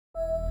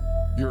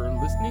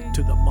listening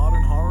to the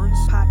Modern Horrors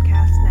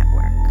Podcast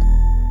Network.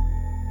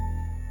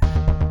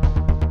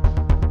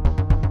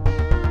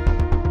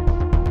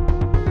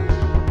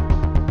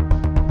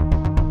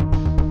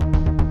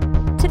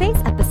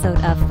 Today's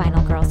episode of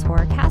Final Girls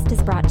Horrorcast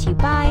is brought to you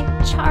by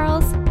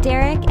Charles,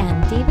 Derek,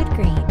 and David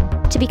Green.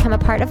 To become a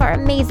part of our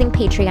amazing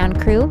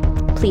Patreon crew,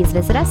 please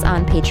visit us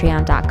on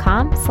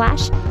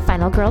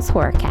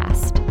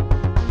patreon.com/finalgirlshorrorcast.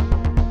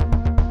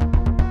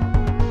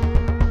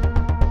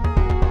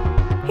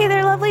 Hey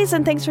there, lovelies,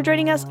 and thanks for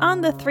joining us on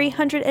the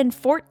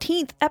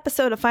 314th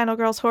episode of Final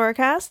Girls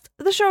Horrorcast,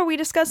 the show where we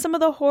discuss some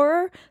of the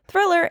horror,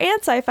 thriller, and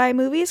sci-fi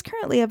movies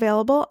currently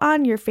available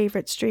on your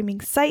favorite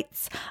streaming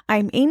sites.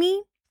 I'm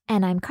Amy.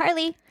 And I'm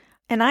Carly.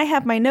 And I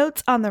have my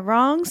notes on the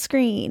wrong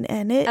screen,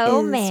 and it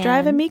is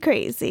driving me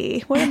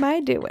crazy. What am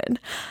I doing?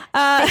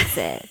 Fix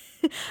it.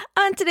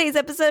 On today's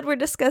episode, we're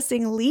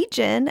discussing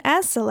Legion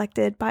as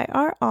selected by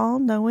our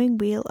all-knowing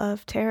Wheel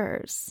of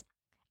Terrors.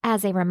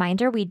 As a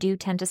reminder, we do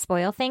tend to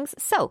spoil things,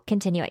 so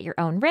continue at your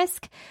own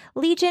risk.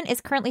 Legion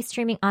is currently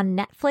streaming on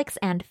Netflix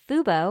and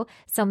Fubo,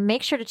 so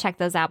make sure to check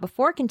those out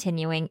before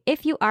continuing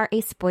if you are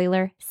a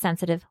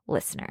spoiler-sensitive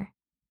listener.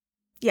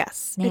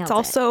 Yes, Nailed it's it.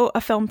 also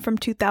a film from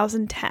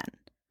 2010.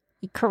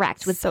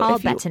 Correct, with So Paul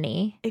if you-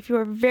 Bettany. If you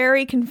are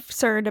very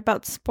concerned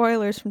about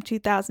spoilers from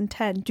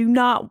 2010, do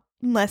not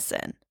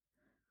listen.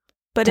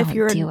 But Don't if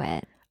you're do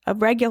it. a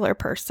regular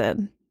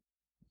person,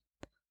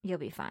 You'll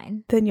be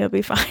fine. then you'll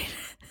be fine.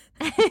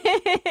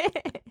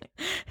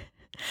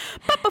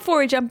 But before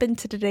we jump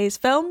into today's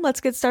film,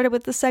 let's get started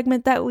with the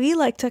segment that we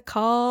like to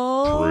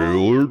call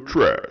Trailer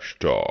Trash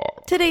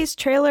Talk. Today's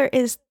trailer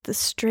is The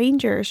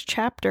Strangers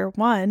Chapter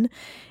 1.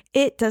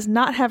 It does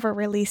not have a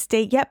release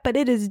date yet, but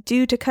it is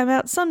due to come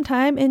out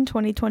sometime in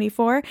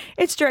 2024.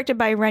 It's directed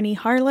by Rennie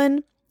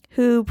Harlin,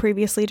 who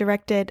previously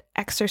directed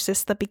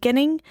Exorcist: The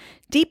Beginning,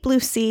 Deep Blue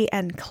Sea,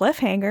 and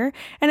Cliffhanger.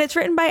 And it's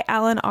written by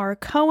Alan R.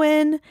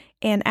 Cohen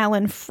and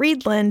Alan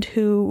Friedland,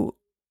 who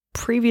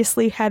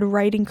previously had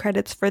writing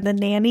credits for The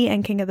Nanny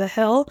and King of the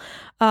Hill.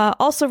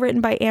 Also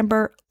written by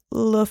Amber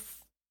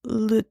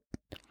Lutfi,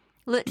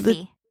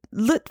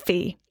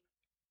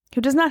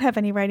 who does not have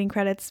any writing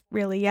credits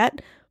really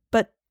yet,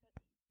 but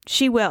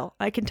she will,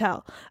 I can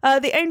tell.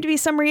 The IMDb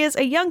summary is: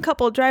 a young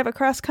couple drive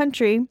across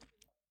country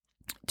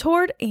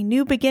toward a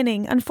new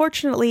beginning.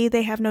 Unfortunately,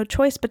 they have no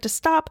choice but to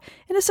stop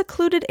in a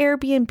secluded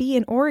Airbnb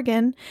in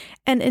Oregon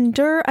and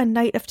endure a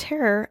night of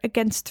terror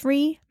against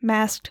three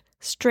masked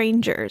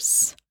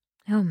strangers.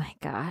 Oh my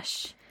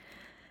gosh.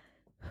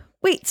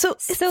 Wait, so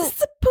is this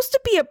supposed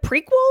to be a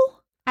prequel?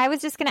 I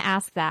was just going to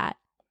ask that.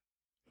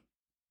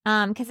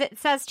 Because it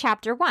says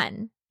chapter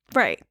 1.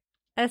 Right.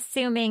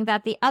 Assuming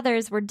that the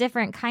others were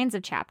different kinds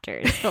of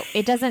chapters. But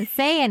it doesn't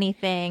say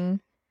anything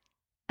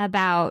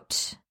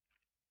about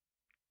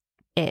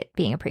it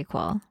being a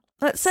prequel.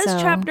 It says So-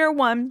 chapter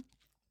 1.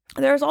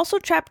 There's also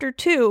chapter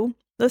 2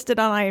 listed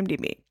on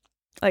IMDb.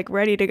 Like,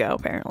 ready to go,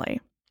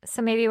 apparently.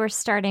 So maybe we're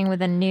starting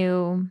with a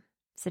new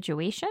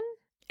situation?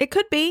 It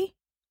could be.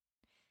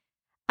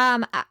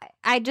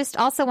 I just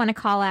also want to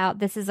call out,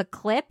 this is a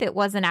clip. It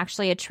wasn't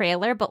actually a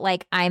trailer, but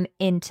like, I'm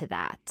into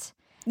that.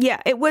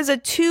 Yeah, it was a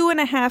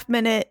 2.5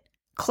 minute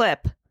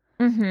clip.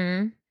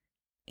 Mm-hmm.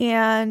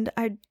 And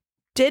I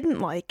didn't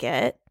like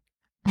it.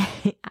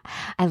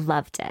 I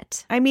loved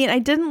it. I mean, I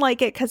didn't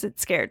like it because it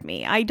scared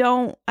me.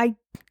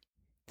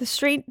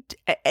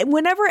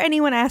 Whenever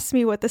anyone asks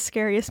me what the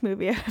scariest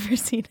movie I've ever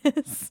seen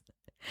is,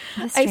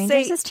 The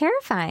Strangers is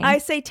terrifying. I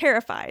say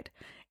Terrified.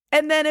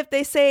 And then if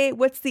they say,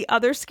 what's the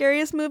other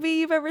scariest movie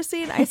you've ever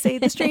seen? I say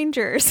The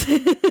Strangers.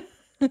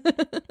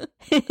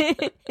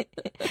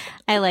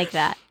 I like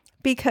that.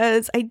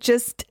 Because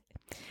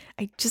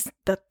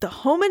the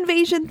home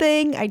invasion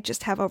thing, I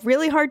just have a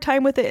really hard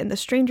time with it, and The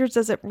Strangers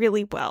does it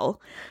really well.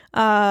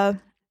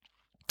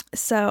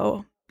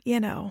 So,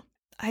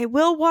 I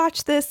will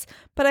watch this,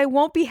 but I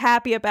won't be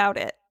happy about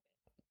it.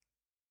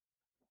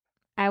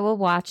 I will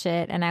watch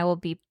it and I will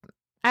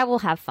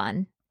have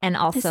fun and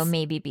also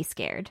maybe be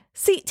scared.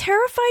 See,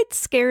 Terrified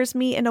scares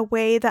me in a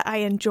way that I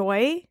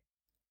enjoy.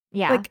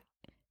 Yeah. Like,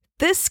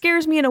 this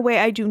scares me in a way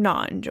I do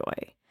not enjoy.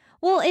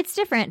 Well, it's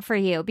different for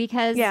you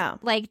because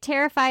like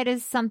Terrified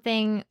is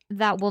something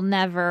that will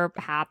never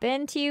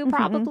happen to you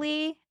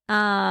probably.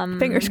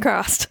 Fingers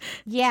crossed.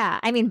 Yeah.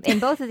 I mean, in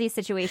both of these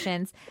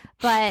situations,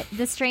 but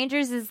The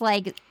Strangers is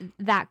like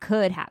that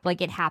could happen.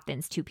 Like it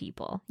happens to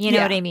people. You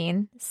know what I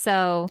mean?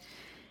 So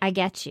I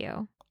get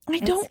you. I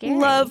It's don't scary.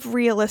 love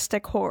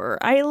realistic horror.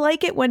 I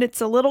like it when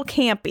it's a little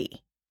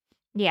campy.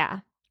 Yeah.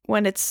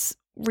 When it's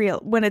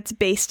real, when it's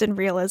based in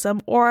realism,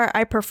 or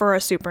I prefer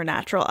a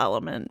supernatural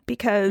element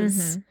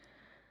because,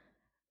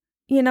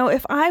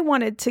 if I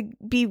wanted to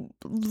be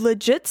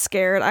legit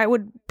scared, I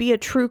would be a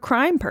true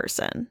crime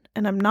person,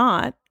 and I'm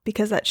not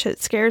because that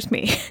shit scares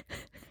me.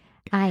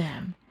 I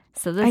am.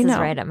 So this is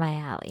right up my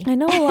alley. I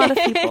know a lot of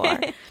people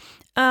are.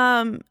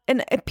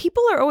 And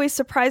people are always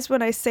surprised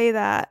when I say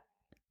that.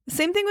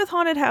 Same thing with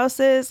haunted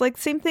houses, like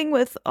same thing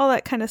with all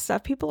that kind of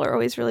stuff. People are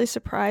always really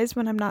surprised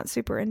when I'm not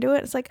super into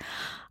it. It's like,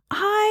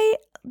 I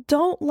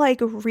don't like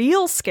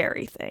real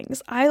scary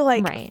things. I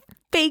like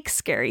fake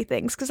scary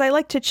things because I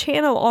like to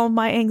channel all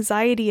my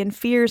anxiety and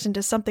fears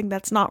into something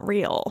that's not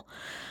real.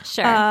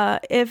 Sure.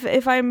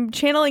 If I'm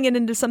channeling it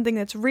into something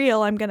that's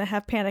real, I'm going to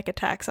have panic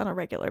attacks on a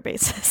regular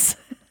basis.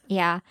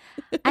 Yeah.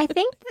 I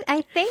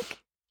think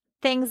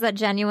things that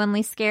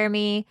genuinely scare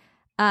me,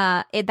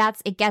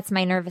 it gets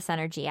my nervous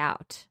energy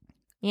out.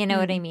 You know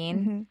what I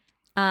mean?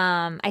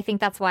 Mm-hmm. I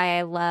think that's why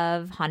I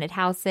love haunted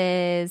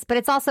houses, but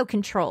it's also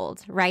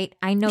controlled, right?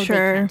 I know they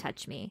can't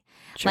touch me.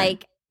 Sure.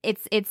 Like I'm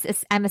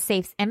in a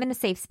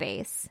safe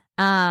space.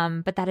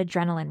 But that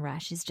adrenaline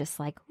rush is just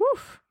like, whew,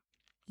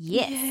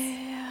 yes.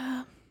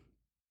 Yeah.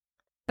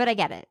 But I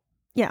get it.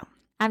 Yeah.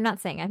 I'm not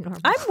saying I'm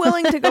normal. I'm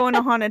willing to go in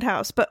a haunted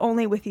house, but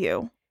only with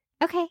you.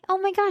 Okay. Oh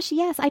my gosh,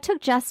 yes. I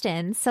took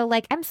Justin. So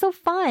like I'm so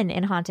fun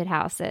in haunted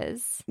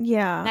houses.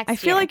 Yeah. I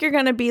feel like you're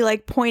going to be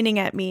like pointing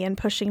at me and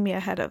pushing me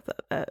ahead of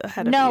you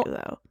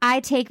though. I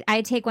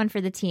take one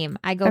for the team.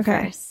 I go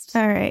first.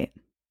 All right.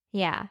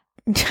 Yeah.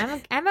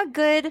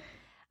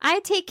 I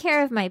take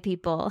care of my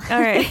people.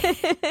 All right.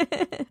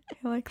 I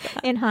like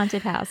that. In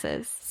haunted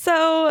houses.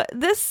 So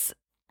this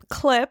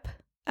clip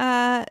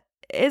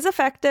is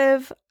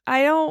effective.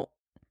 I don't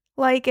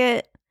like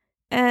it.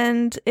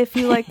 And if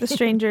you like The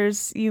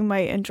Strangers, you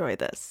might enjoy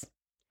this.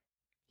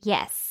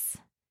 Yes.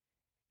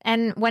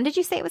 And when did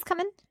you say it was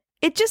coming?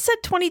 It just said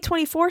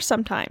 2024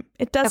 sometime.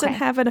 It doesn't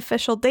have an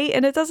official date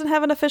and it doesn't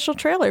have an official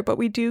trailer, but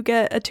we do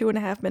get a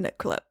 2.5-minute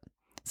clip.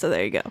 So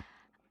there you go.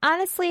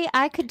 Honestly,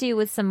 I could do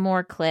with some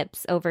more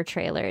clips over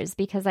trailers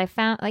because I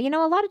found, a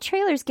lot of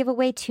trailers give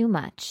away too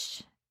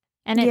much.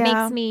 And it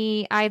makes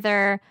me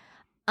either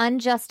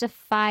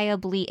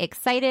unjustifiably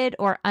excited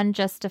or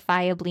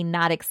unjustifiably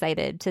not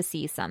excited to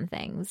see some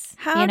things.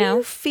 How do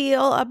you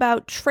feel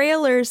about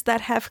trailers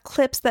that have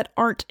clips that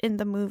aren't in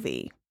the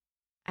movie?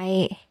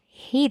 I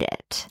hate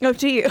it. Oh,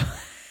 do you?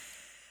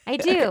 I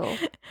do.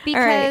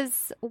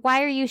 Because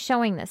why are you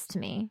showing this to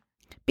me?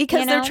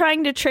 Because they're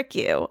trying to trick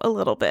you a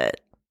little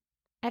bit.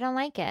 I don't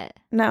like it.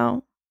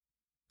 No.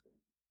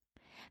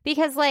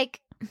 Because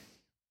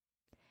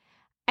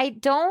I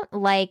don't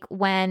like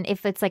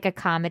if it's like a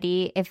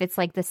comedy, if it's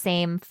like the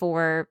same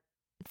 4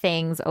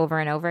 things over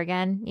and over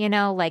again,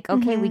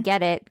 okay, we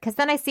get it. Because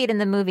then I see it in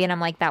the movie and I'm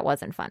like, that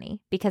wasn't funny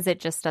because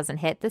it just doesn't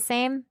hit the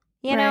same,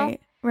 know?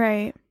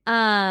 Right.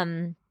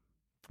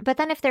 But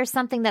then if there's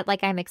something that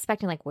I'm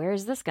expecting, where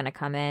is this going to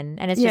come in?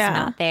 And it's just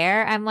not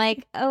there. I'm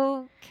like,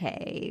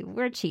 okay,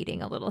 we're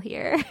cheating a little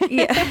here.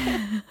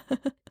 Yeah.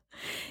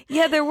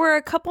 Yeah, there were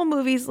a couple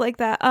movies like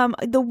that.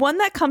 The one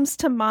that comes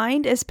to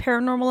mind is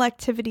Paranormal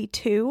Activity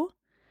 2.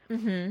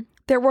 Mm-hmm.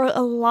 There were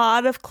a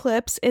lot of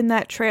clips in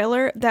that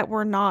trailer that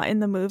were not in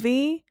the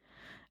movie.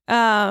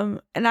 And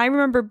I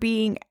remember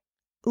being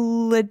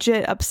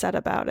legit upset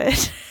about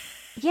it.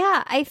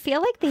 Yeah, I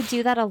feel like they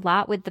do that a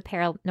lot with the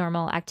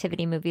Paranormal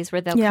Activity movies where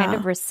they'll kind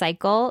of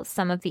recycle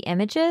some of the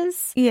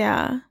images.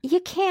 Yeah. You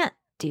can't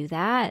do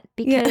that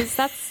because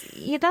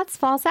that's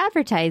false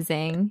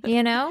advertising,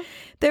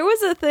 There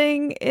was a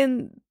thing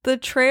in the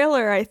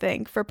trailer, I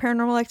think, for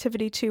Paranormal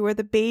Activity 2 where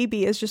the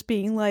baby is just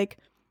being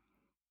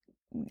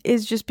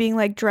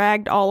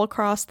dragged all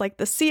across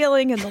the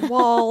ceiling and the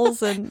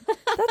walls, and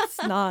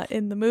that's not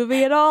in the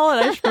movie at all.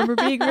 And I just remember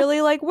being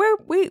really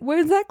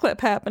where's that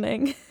clip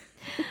happening?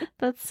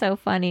 That's so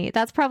funny.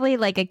 That's probably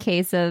a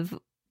case of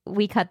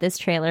we cut this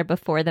trailer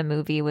before the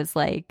movie was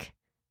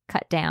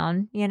cut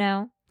down,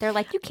 They're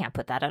like, you can't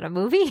put that on a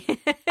movie.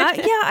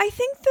 I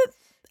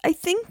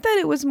think that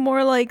it was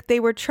more they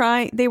were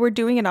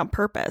doing it on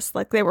purpose.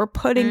 They were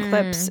putting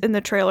clips in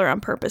the trailer on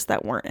purpose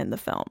that weren't in the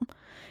film.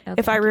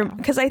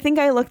 Because I think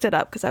I looked it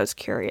up because I was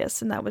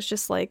curious, and that was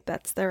just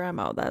that's their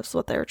MO. That's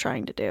what they were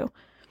trying to do.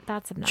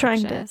 That's obnoxious.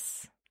 Trying to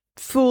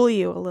fool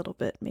you a little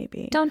bit,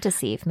 maybe. Don't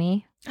deceive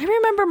me. I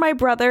remember my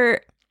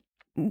brother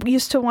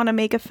used to want to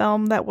make a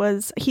film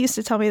he used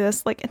to tell me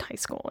this in high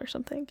school or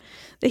something,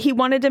 that he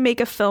wanted to make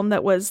a film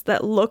that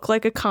looked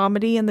like a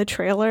comedy in the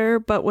trailer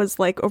but was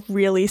a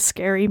really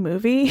scary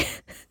movie.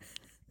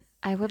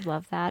 I would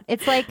love that.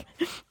 It's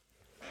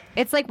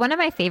one of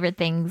my favorite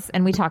things,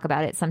 and we talk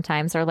about it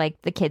sometimes, are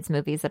the kids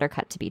movies that are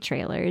cut to be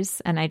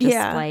trailers, and I just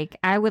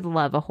I would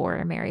love a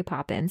horror Mary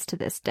Poppins to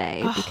this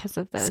day because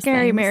of those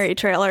Scary things. Mary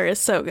trailer is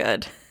so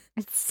good.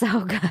 It's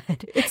so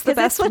good. It's the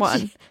best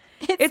one.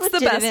 It's the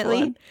best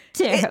one.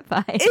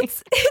 Terrifying.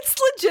 It's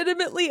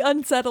legitimately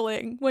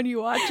unsettling when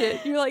you watch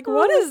it. You're like,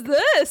 what is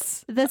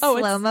this? The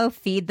slow-mo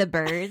feed the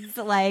birds.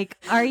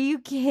 Are you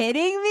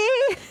kidding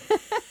me?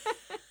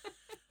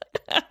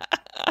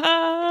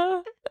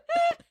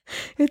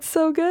 It's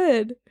so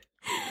good.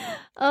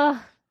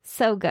 Oh,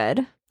 so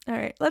good. All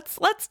right,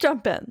 let's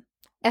jump in.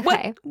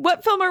 Okay.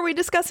 What film are we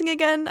discussing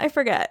again? I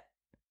forget.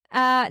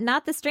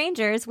 Not The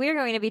Strangers. We're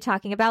going to be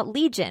talking about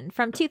Legion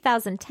from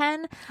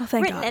 2010. Oh,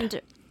 thank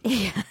God.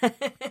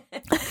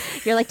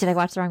 You're like, did I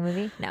watch the wrong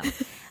movie? No.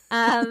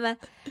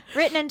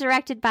 Written and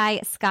directed by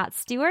Scott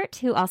Stewart,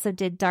 who also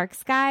did Dark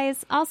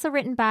Skies, also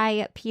written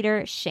by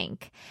Peter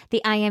Schenck.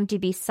 The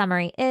IMDb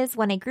summary is,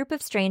 when a group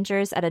of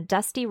strangers at a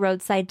dusty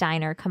roadside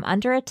diner come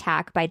under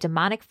attack by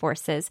demonic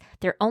forces,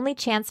 their only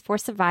chance for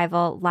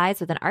survival lies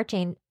with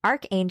an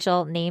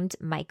archangel named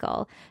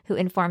Michael, who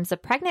informs a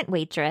pregnant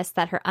waitress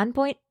that her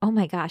unborn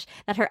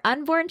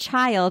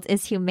child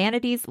is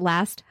humanity's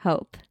last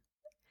hope.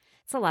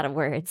 It's a lot of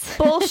words.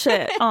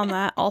 Bullshit on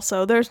that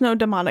also. There's no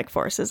demonic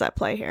forces at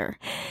play here.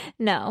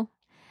 No.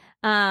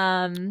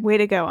 Way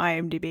to go,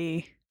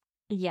 IMDb.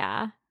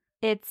 Yeah.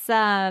 It's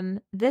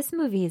this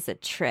movie is a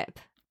trip.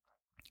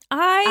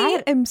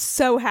 I am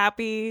so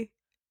happy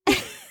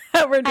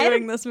that we're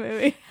doing this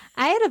movie.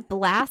 I had a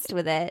blast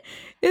with it.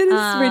 It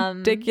is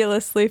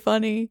ridiculously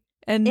funny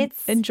and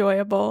it's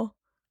enjoyable.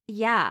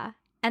 Yeah.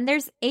 And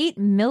there's 8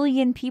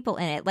 million people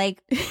in it.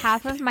 Like,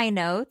 half of my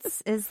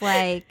notes is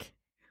like,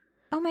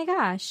 oh my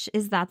gosh,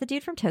 is that the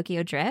dude from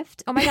Tokyo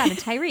Drift? Oh my god,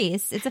 it's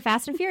Tyrese. It's a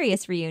Fast and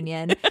Furious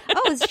reunion.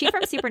 Oh, is she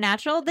from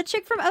Supernatural? The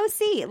chick from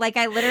OC. Like,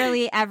 I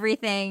literally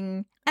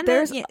everything. And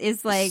there's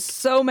is like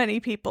so many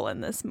people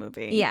in this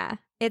movie. Yeah,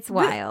 it's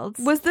wild.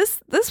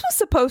 This was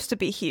supposed to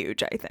be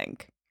huge, I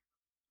think.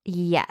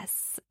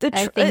 Yes.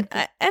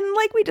 And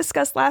like we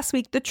discussed last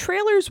week, the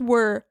trailers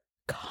were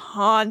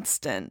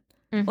constant.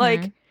 Mm-hmm.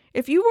 Like,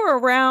 if you were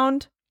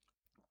around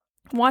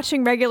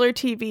watching regular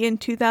TV in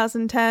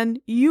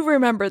 2010, you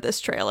remember this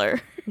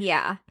trailer.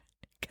 Yeah.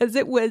 Because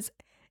it was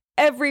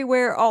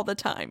everywhere all the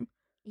time.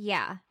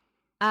 Yeah.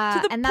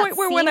 To the point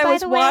where when I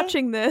was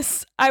watching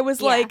this, I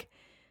was like,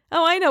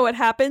 oh, I know what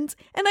happens.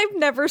 And I've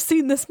never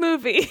seen this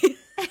movie.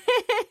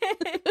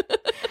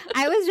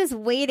 I was just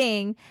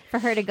waiting for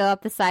her to go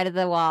up the side of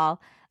the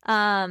wall.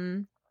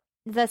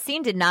 The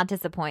scene did not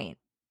disappoint.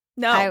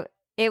 No.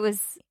 It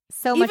was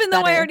so much Even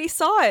though I already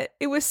saw it.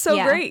 It was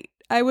so great.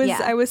 I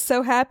was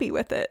so happy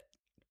with it.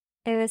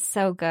 It was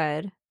so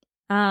good.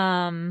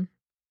 Do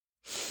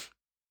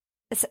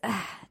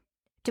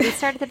we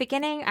start at the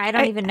beginning? I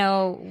don't even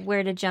know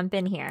where to jump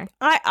in here.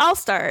 I'll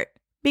start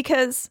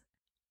because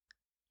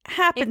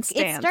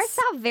happenstance. It starts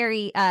out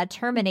very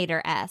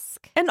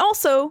Terminator-esque. And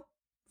also,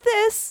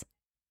 this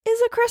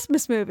is a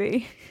Christmas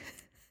movie.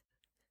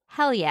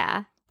 Hell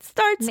yeah.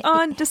 Starts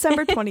on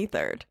December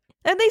 23rd.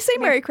 And they say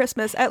Merry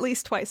Christmas at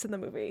least twice in the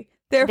movie.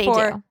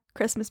 Therefore,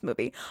 Christmas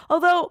movie.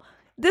 Although,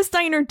 this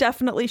diner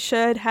definitely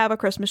should have a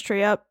Christmas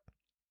tree up.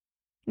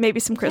 Maybe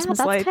some Christmas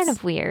lights. That's kind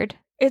of weird.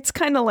 It's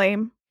kind of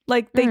lame.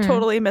 Like, they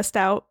totally missed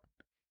out.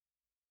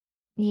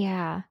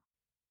 Yeah.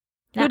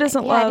 Who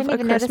doesn't love a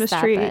Christmas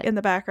tree in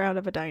the background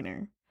of a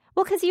diner?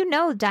 Well, because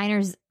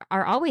diners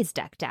are always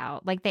decked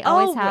out. Like, they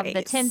always have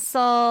the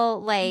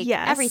tinsel, like,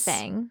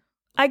 everything.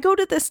 I go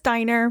to this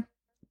diner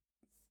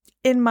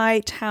in my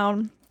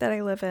town that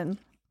I live in.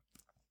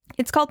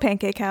 It's called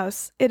Pancake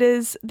House. It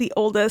is the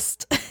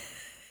oldest,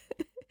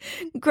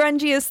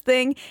 grungiest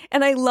thing,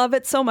 and I love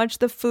it so much.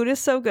 The food is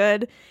so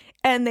good,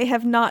 and they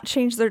have not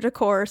changed their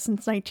decor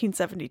since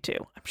 1972.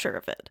 I'm sure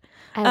of it.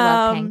 I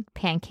love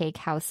pancake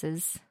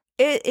houses.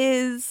 It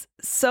is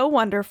so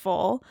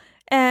wonderful,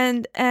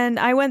 and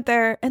I went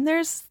there, and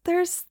there's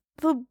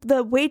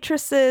the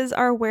waitresses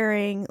are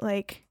wearing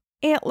like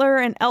antler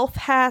and elf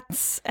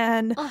hats,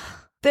 and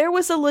there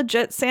was a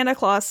legit Santa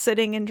Claus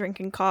sitting and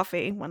drinking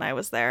coffee when I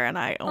was there, and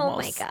I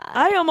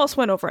almost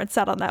went over and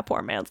sat on that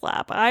poor man's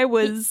lap.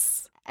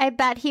 I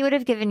bet he would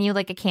have given you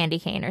like a candy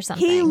cane or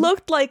something. He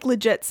looked like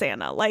legit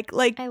Santa,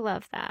 like I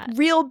love that.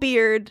 Real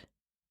beard,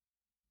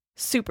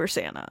 super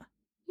Santa.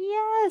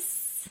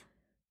 Yes.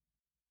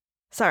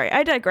 Sorry,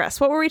 I digress.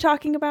 What were we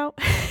talking about?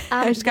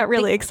 I just got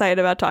really excited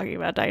about talking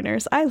about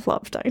diners. I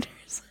love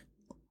diners.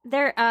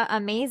 They're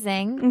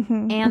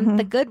amazing, and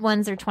the good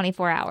ones are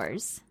 24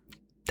 hours.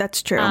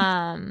 That's true.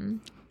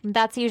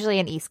 That's usually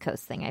an East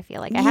Coast thing, I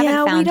feel like. I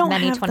haven't found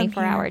many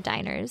 24-hour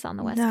diners on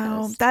the West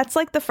Coast. No, that's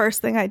like the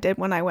first thing I did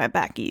when I went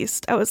back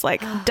east. I was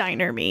like,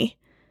 diner me.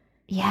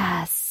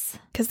 Yes.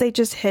 Because they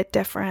just hit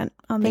different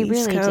on the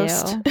East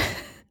Coast.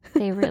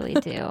 They really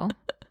do.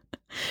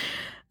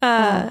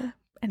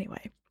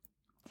 Anyway.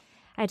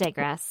 I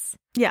digress.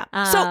 Yeah.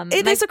 So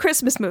it is a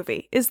Christmas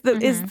movie. Is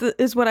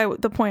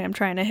the point I'm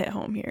trying to hit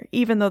home here,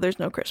 even though there's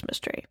no Christmas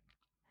tree.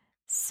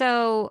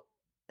 So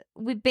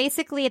we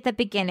basically at the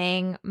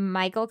beginning,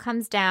 Michael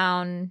comes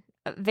down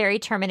very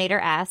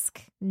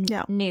Terminator-esque,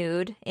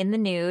 nude, in the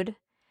nude.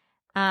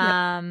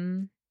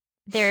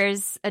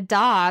 There's a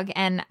dog,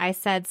 and I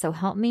said, so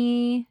help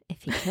me,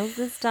 if he kills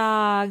this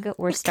dog,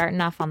 we're starting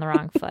off on the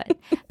wrong foot.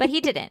 But he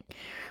didn't.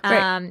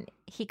 Right.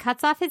 He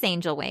cuts off his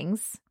angel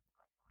wings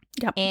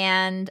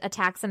and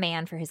attacks a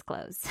man for his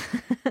clothes.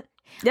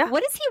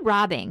 What is he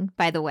robbing,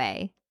 by the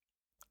way?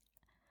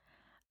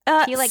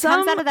 He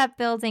comes out of that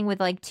building with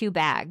like 2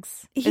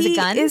 bags. Is it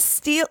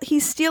guns?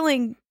 He's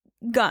stealing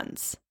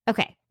guns.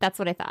 Okay, that's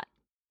what I thought.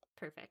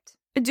 Perfect.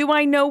 Do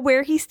I know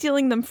where he's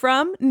stealing them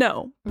from?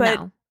 No,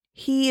 but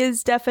he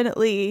is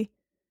definitely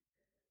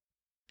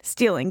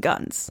stealing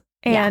guns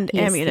and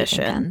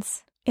ammunition.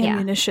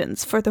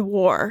 Ammunitions for the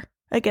war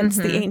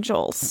against the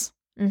angels.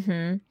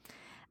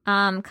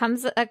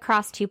 comes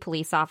across 2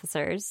 police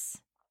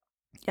officers.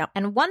 Yep.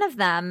 And one of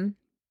them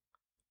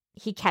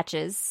he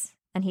catches,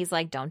 and he's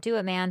like, don't do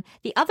it, man.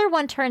 The other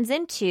one turns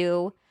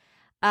into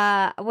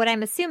what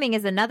I'm assuming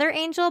is another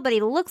angel, but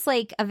he looks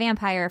like a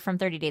vampire from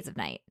 30 Days of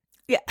Night.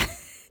 Yeah.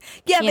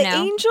 Yeah, the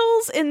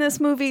angels in this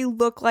movie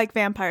look like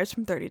vampires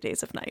from 30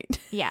 Days of Night.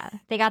 Yeah.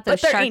 They got those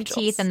sharp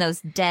teeth and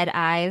those dead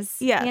eyes,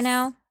 yes. you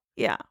know?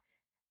 Yeah.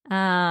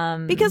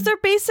 Because they're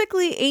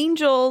basically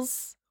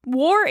angels,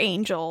 war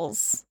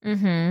angels,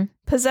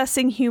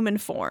 possessing human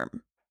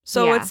form.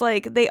 So it's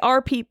like they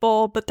are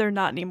people, but they're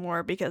not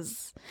anymore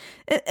because...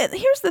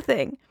 here's the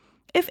thing.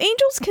 If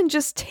angels can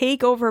just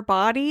take over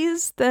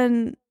bodies,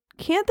 then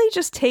can't they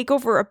just take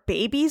over a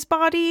baby's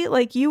body?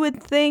 Like, you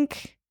would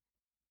think...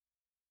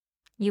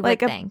 You would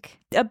think.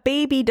 A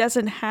baby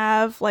doesn't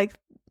have, like,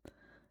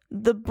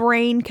 the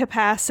brain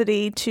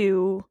capacity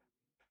to,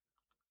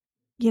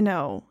 you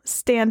know,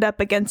 stand up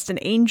against an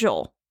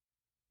angel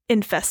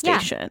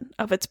infestation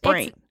of its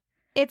brain.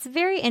 It's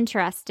very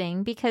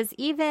interesting because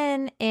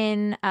even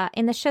in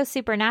the show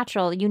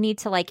Supernatural, you need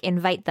to, like,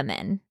 invite them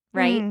in,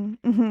 right?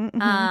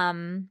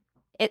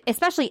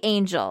 Especially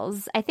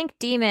angels. I think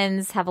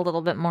demons have a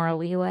little bit more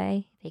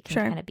leeway. They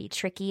can kind of be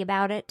tricky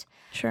about it.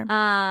 Sure.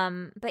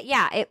 But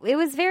yeah, it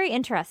was very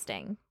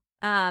interesting.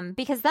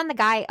 Because then the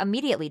guy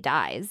immediately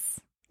dies.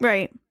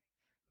 Right.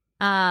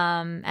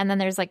 And then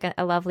there's like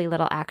a lovely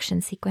little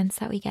action sequence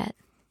that we get.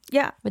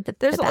 Yeah. With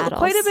there's the battles.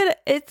 quite a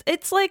bit.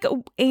 It's like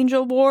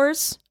Angel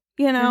Wars,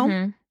 you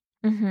know?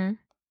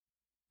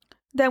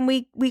 Then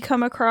we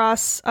come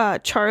across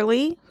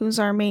Charlie, who's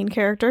our main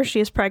character.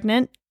 She is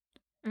pregnant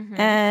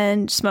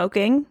and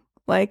smoking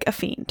like a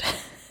fiend.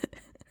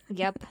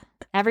 Yep.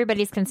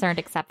 Everybody's concerned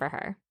except for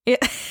her.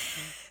 Yeah.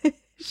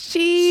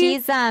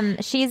 She's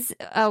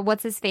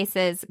what's his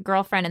face's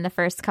girlfriend in the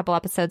first couple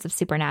episodes of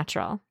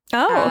Supernatural.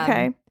 Oh,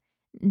 okay.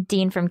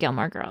 Dean from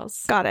Gilmore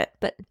Girls. Got it.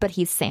 But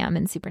he's Sam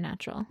in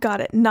Supernatural.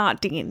 Got it.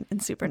 Not Dean in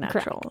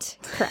Supernatural.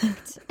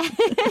 Correct.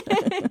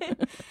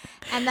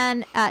 And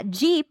then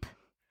Jeep.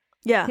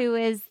 Yeah. Who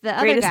is the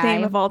other greatest guy.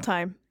 name of all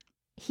time.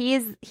 He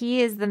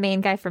is the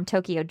main guy from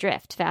Tokyo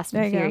Drift, Fast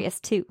and Furious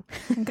 2.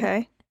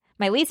 Okay.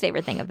 My least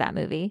favorite thing of that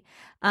movie.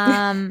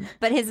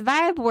 But his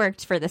vibe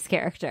worked for this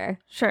character.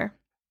 Sure.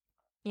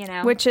 You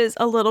know? Which is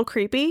a little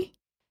creepy.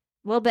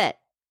 A little bit.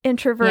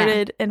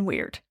 Introverted and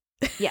weird.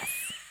 Yes.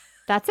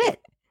 That's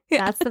it.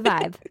 Yeah. That's the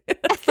vibe.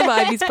 That's the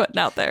vibe he's putting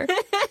out there.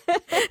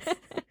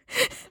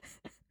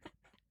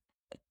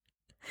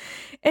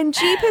 And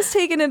Jeep has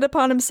taken it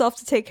upon himself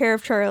to take care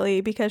of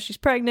Charlie because she's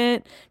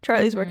pregnant.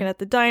 Charlie's working at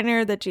the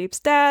diner that Jeep's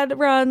dad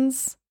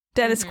runs.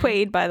 Dennis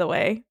Quaid, by the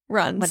way,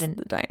 runs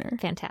the diner.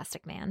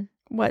 Fantastic man.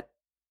 What?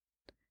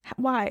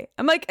 Why?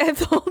 I'm like,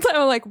 the whole time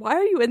I'm like, why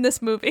are you in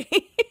this movie?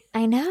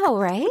 I know,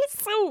 right?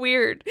 It's so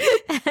weird.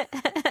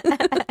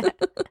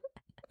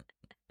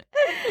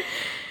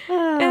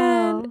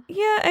 And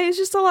yeah, it's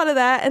just a lot of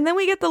that. And then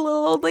we get the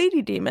little old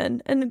lady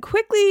demon and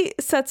quickly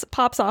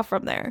pops off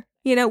from there.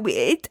 You know,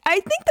 I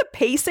think the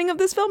pacing of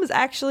this film is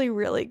actually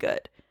really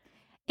good.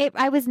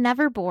 I was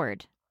never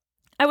bored.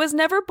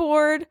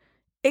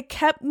 It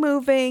kept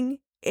moving.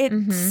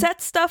 It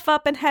set stuff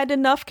up and had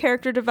enough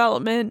character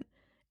development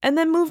and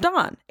then moved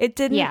on. It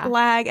didn't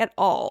lag at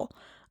all.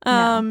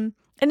 No.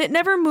 And it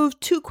never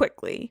moved too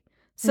quickly.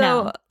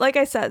 So, like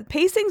I said,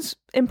 pacing's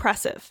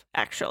impressive,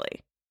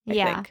 actually. I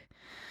think.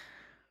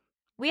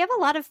 We have a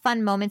lot of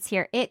fun moments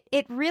here. It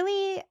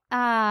really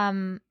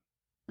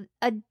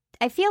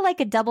I feel like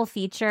a double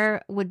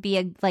feature would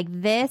be like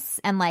this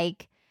and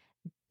like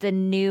the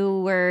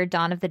newer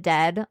Dawn of the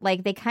Dead.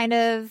 Like they kind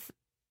of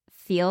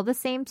feel the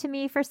same to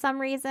me for some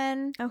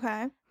reason.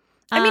 Okay.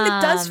 I mean,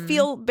 it does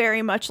feel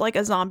very much like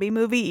a zombie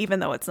movie, even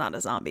though it's not a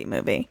zombie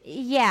movie.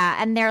 Yeah,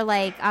 and they're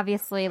like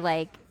obviously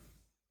like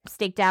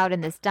staked out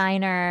in this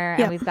diner,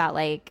 and we've got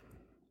like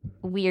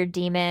weird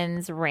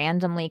demons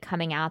randomly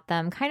coming at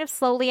them, kind of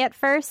slowly at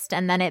first,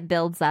 and then it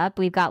builds up.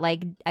 We've got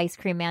like Ice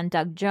Cream Man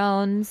Doug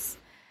Jones.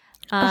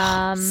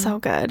 So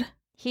good.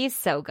 He's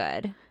so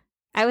good.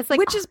 I was like,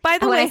 which is, by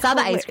the way, when I saw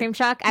the ice cream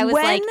truck, I was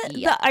like,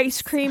 yes. The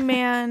ice cream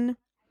man,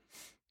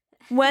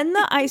 when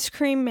the ice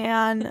cream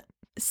man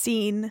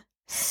scene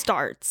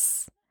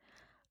starts,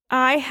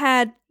 I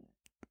had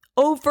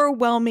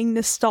overwhelming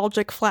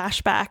nostalgic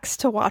flashbacks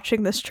to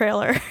watching this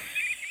trailer.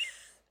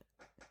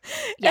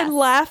 And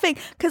laughing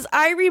because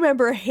I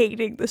remember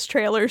hating this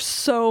trailer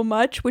so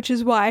much, which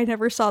is why I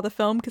never saw the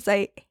film, because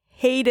I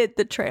hated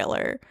the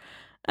trailer.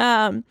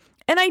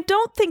 And I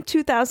don't think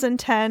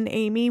 2010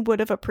 Amy would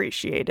have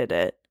appreciated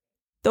it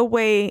the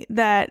way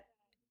that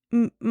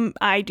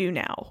I do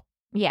now.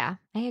 Yeah,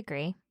 I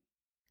agree.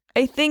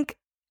 I think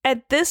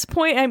at this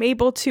point I'm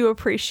able to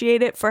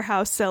appreciate it for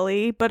how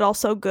silly but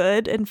also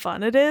good and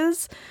fun it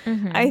is.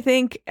 I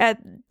think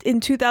in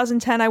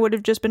 2010 I would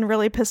have just been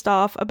really pissed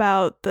off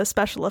about the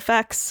special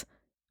effects.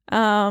 They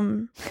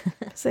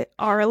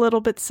are a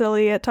little bit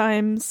silly at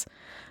times.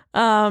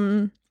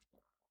 But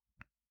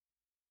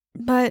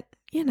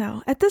you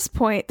know, at this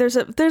point, there's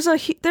a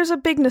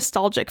big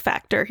nostalgic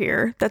factor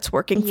here that's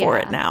working for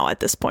it now at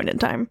this point in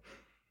time.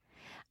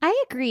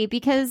 I agree,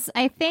 because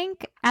I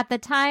think at the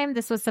time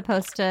this was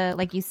supposed to,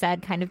 like you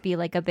said, kind of be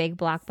like a big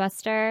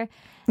blockbuster.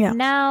 Yeah.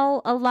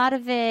 Now a lot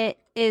of it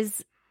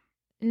is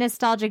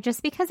nostalgic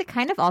just because it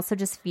kind of also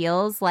just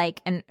feels like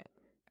an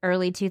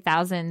early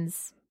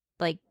 2000s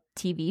like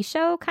TV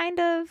show kind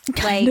of.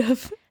 Kind like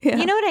of. Yeah.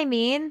 You know what I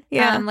mean?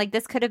 Yeah. Like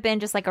this could have been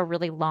just like a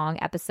really long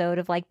episode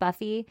of like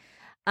Buffy.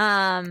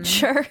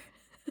 Sure.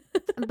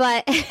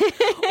 But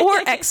Or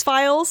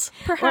X-Files,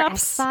 or perhaps.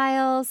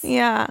 X-Files.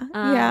 Yeah.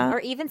 Yeah. Or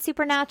even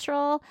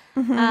Supernatural.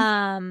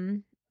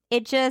 Mhm.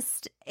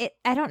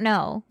 I don't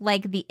know,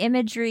 like the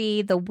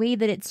imagery, the way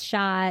that it's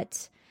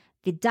shot,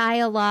 the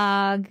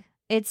dialogue,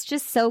 it's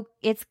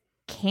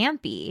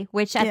campy,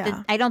 which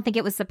I don't think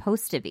it was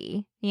supposed to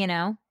be, you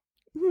know?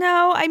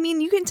 No, I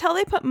mean, you can tell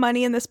they put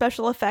money in the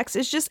special effects.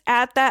 It's just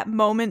at that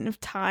moment of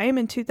time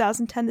in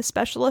 2010, the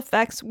special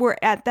effects were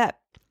at that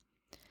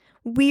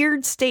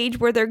weird stage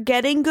where they're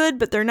getting good,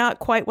 but they're not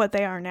quite what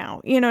they are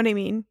now. You know what I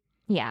mean?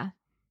 Yeah.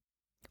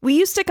 We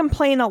used to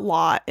complain a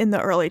lot in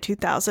the early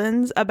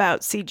 2000s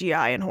about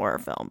CGI in horror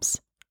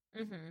films.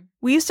 Mm-hmm.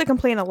 We used to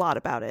complain a lot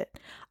about it.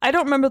 I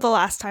don't remember the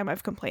last time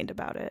I've complained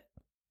about it.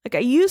 Like, I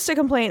used to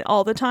complain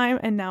all the time,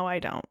 and now I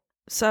don't.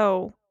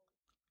 So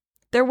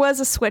there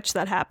was a switch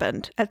that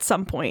happened at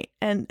some point,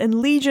 and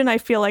Legion, I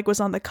feel like, was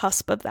on the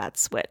cusp of that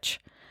switch.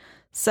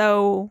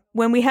 So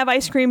when we have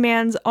Ice Cream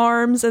Man's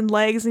arms and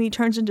legs and he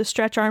turns into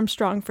Stretch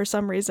Armstrong for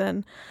some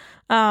reason,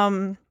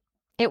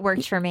 it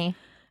worked for me.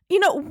 You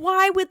know,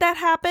 why would that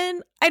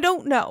happen? I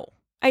don't know.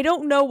 I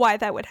don't know why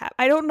that would happen.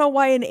 I don't know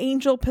why an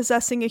angel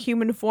possessing a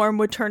human form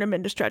would turn him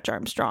into Stretch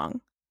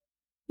Armstrong.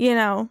 You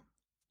know?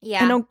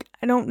 Yeah.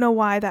 I don't know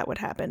why that would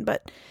happen,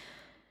 but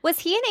was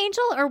he an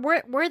angel or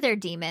were there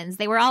demons?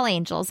 They were all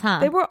angels, huh?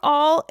 they were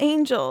all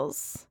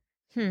angels.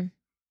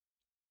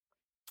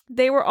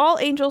 They were all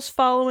angels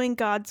following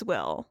God's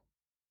will.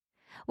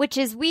 Which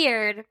is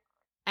weird.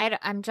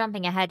 I'm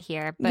jumping ahead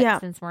here, but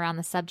since we're on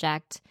the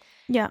subject.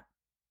 Yeah.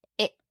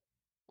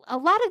 A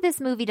lot of this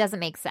movie doesn't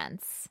make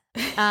sense.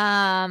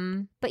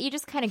 But you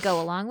just kind of go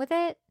along with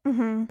it.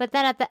 Mm-hmm. But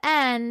then at the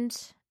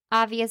end,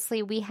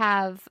 obviously we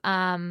have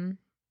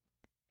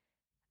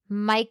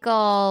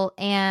Michael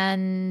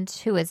and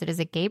who is it? Is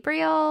it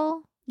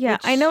Gabriel? Yeah,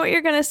 I know what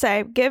you're going to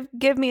say.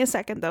 Give me a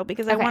second, though,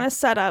 because I want to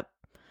set up.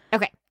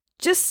 Okay.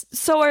 Just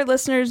so our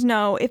listeners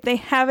know, if they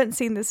haven't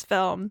seen this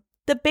film,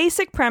 the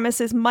basic premise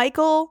is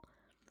Michael,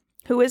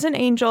 who is an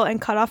angel and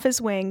cut off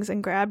his wings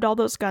and grabbed all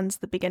those guns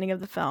at the beginning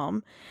of the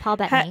film, Paul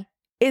Bettany,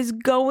 is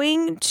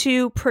going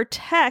to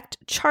protect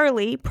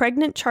Charlie,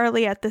 pregnant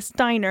Charlie, at this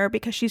diner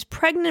because she's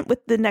pregnant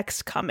with the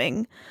next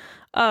coming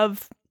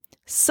of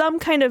some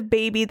kind of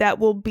baby that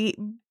will be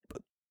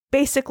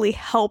basically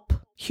help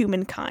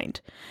humankind.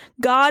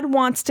 God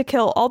wants to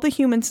kill all the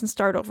humans and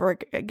start over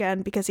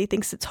again because he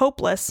thinks it's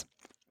hopeless.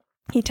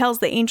 He tells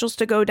the angels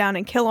to go down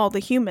and kill all the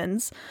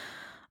humans.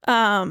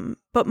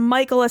 But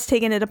Michael has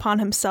taken it upon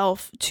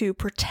himself to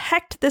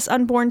protect this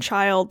unborn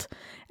child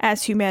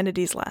as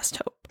humanity's last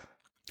hope.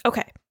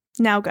 Okay,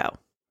 now go.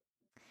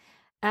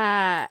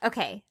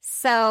 Okay,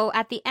 so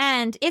at the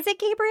end, is it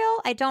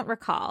Gabriel? I don't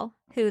recall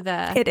who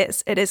the...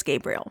 It is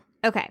Gabriel.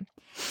 Okay,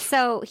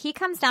 so he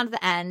comes down to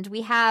the end.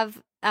 We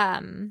have...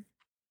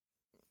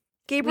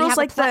 Gabriel's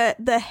like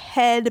the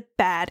head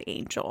bad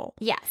angel.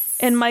 Yes.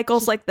 And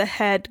Michael's like the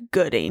head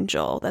good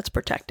angel that's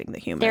protecting the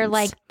humans. They're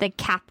like the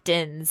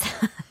captains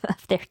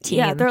of their team.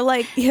 Yeah, they're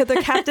like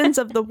the captains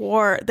of the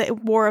war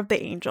of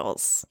the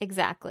angels.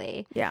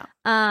 Exactly. Yeah.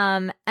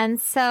 And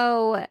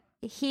so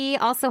he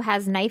also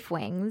has knife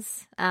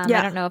wings. I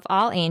don't know if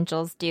all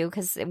angels do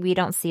because we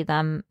don't see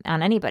them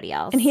on anybody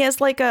else. And he has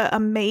like a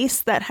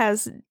mace that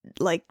has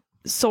like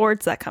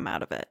swords that come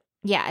out of it.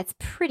 Yeah, it's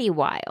pretty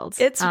wild.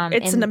 It's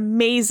an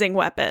amazing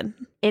weapon.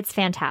 It's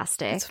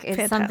fantastic.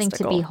 It's something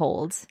to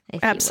behold.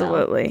 If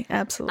absolutely,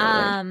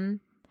 absolutely.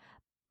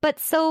 But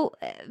so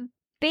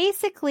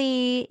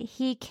basically,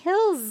 he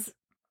kills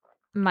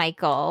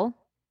Michael.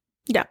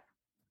 Yeah,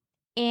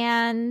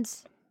 and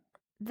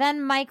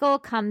then Michael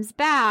comes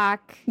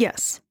back.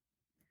 Yes,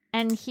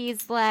 and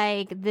he's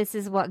like, "This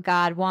is what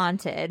God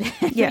wanted."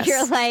 Yes,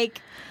 you're like,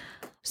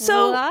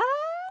 so. What?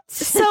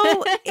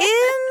 So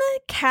in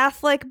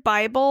Catholic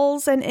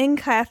Bibles and in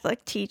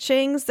Catholic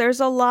teachings,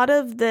 there's a lot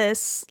of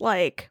this,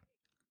 like,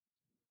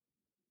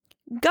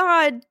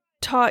 God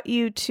taught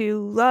you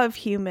to love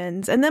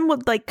humans and then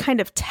would, like, kind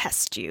of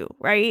test you,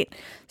 right?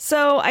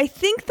 So I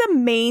think the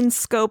main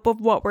scope of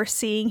what we're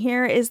seeing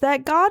here is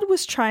that God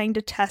was trying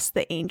to test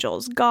the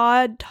angels.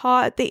 God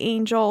taught the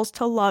angels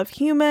to love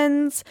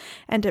humans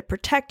and to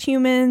protect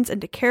humans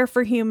and to care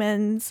for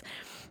humans.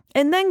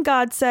 And then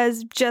God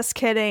says, just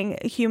kidding,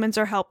 humans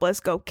are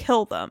helpless, go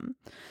kill them.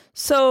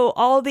 So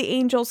all the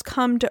angels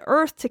come to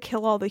Earth to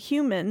kill all the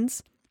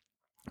humans.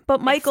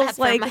 But Michael's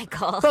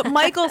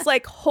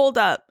like, hold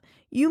up.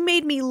 You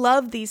made me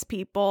love these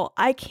people.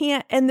 I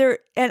can't, and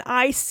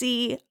I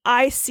see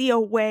a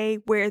way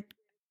where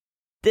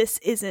this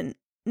isn't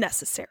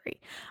necessary.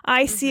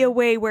 I see a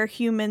way where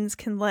humans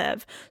can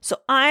live. So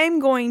I'm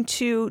going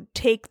to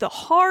take the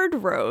hard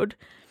road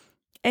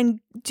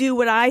do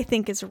what I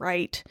think is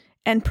right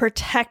and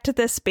protect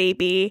this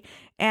baby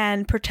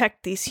and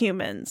protect these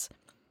humans.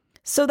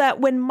 So that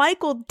when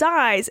Michael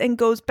dies and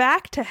goes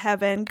back to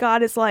heaven,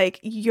 God is like,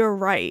 you're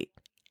right.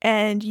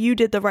 And you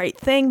did the right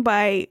thing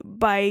by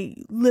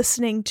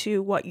listening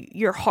to what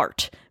your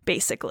heart,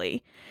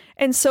 basically.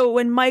 And so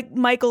when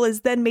Michael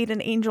is then made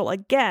an angel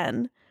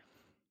again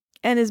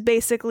and is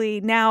basically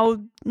now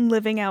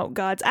living out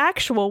God's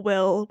actual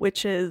will,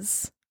 which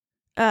is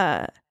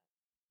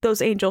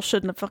those angels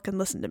shouldn't have fucking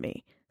listened to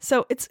me.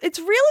 So it's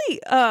really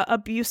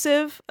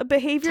abusive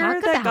behavior.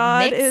 Talk that about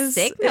God mixed is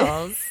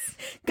signals.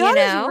 God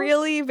is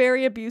really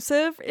very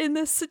abusive in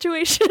this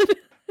situation.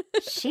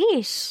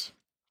 Sheesh.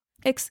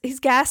 He's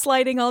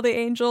gaslighting all the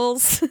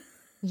angels.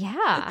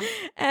 Yeah.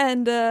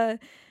 and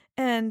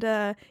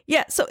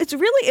yeah, so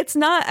it's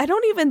not, I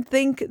don't even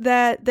think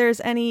that there's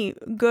any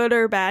good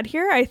or bad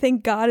here. I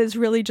think God is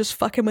really just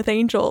fucking with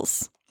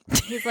angels.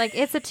 He's like,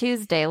 it's a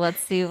Tuesday.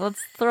 Let's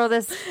throw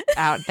this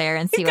out there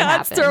and see what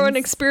God's happens. throwing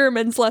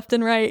experiments left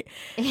and right,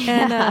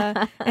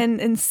 Yeah.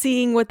 and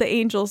seeing what the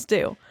angels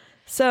do.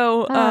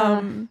 So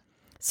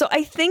so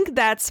I think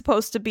that's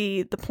supposed to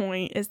be the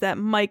point, is that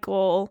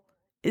Michael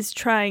is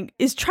trying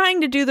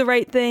to do the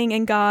right thing,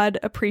 and God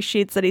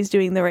appreciates that he's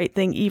doing the right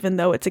thing even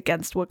though it's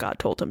against what God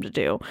told him to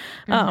do.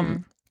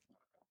 And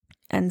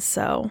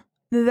so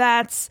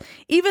that's,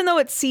 even though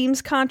it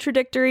seems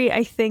contradictory,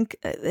 I think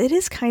it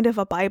is kind of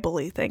a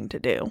Bible-y thing to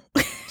do.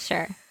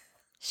 Sure.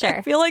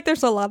 I feel like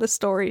there's a lot of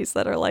stories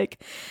that are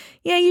like,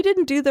 yeah, you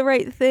didn't do the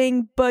right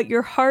thing, but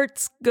your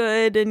heart's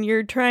good and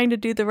you're trying to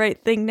do the right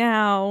thing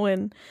now.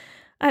 And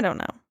I don't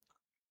know.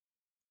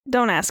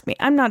 Don't ask me.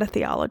 I'm not a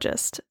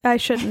theologist. I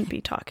shouldn't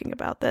be talking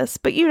about this,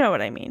 but you know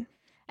what I mean.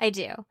 I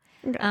do.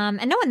 Okay.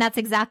 And no, and that's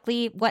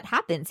exactly what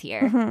happens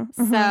here.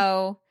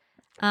 So,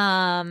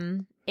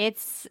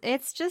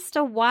 it's just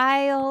a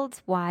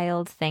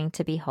wild thing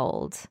to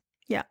behold.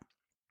 Yeah.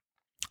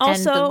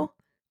 Also,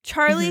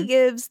 Charlie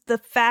gives the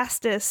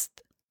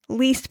fastest,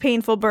 least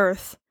painful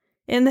birth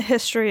in the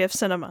history of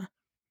cinema.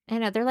 I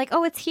know. They're like,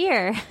 oh, it's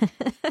here.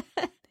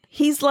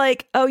 He's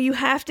like, oh, you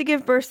have to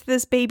give birth to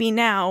this baby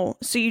now,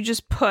 so you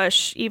just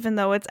push, even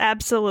though it's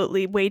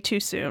absolutely way too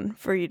soon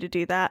for you to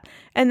do that.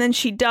 And then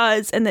she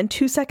does, and then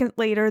 2 seconds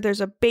later, there's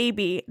a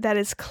baby that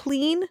is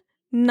clean,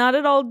 not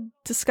at all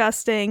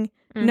disgusting,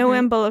 no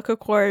umbilical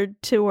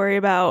cord to worry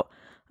about.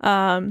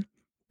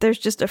 There's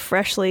just a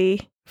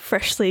freshly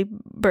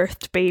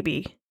birthed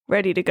baby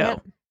ready to go.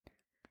 Yep.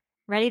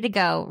 Ready to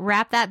go.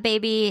 Wrap that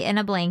baby in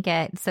a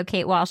blanket so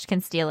Kate Walsh can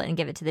steal it and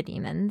give it to the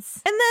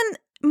demons. And then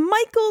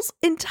Michael's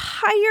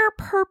entire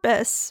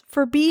purpose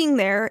for being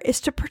there is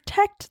to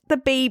protect the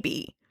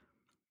baby.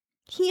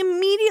 He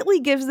immediately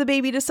gives the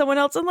baby to someone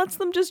else and lets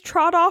them just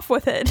trot off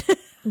with it.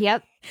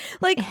 Yep.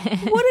 Like,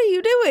 what are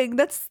you doing?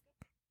 That's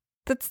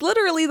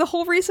literally the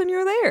whole reason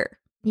you're there.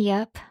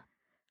 Yep.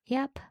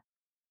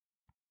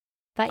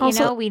 But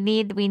Also, we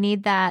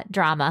need that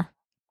drama.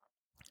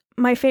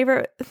 My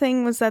favorite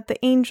thing was that the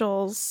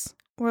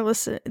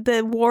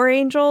war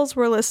angels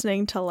were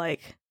listening to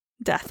like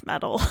death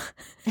metal.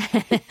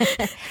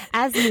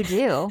 As you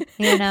do,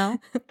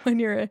 when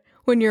you're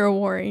a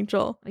war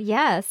angel.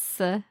 Yes.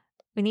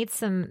 We need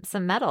some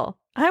metal.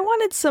 I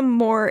wanted some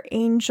more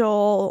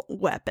angel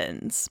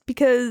weapons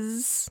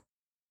because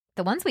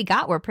the ones we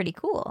got were pretty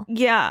cool.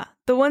 Yeah,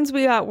 the ones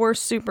we got were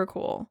super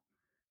cool.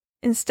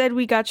 Instead,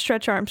 we got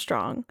Stretch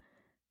Armstrong.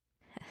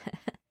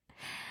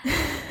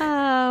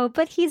 Oh,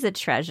 but he's a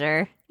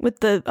treasure.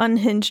 With the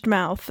unhinged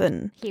mouth,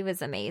 and he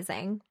was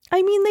amazing.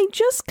 I mean, they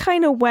just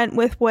kind of went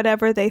with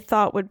whatever they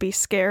thought would be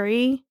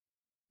scary.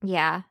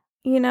 Yeah.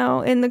 In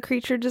the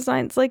creature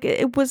designs. Like,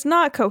 it was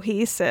not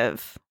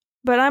cohesive,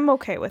 but I'm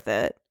okay with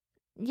it.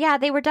 Yeah,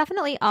 they were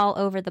definitely all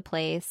over the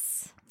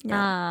place.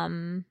 Yeah.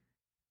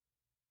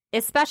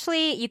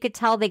 Especially, you could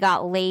tell they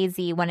got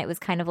lazy when it was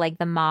kind of like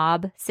the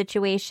mob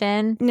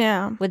situation.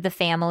 Yeah. With the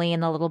family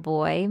and the little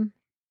boy.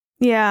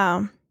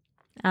 Yeah.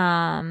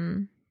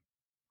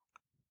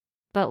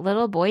 But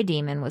little boy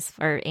demon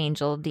or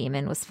angel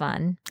demon was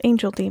fun.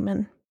 Angel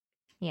demon.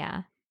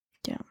 Yeah.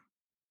 Yeah.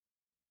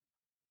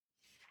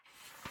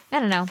 I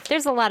don't know.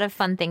 There's a lot of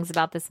fun things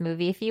about this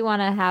movie. If you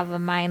want to have a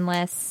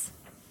mindless,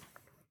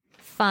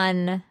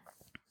 fun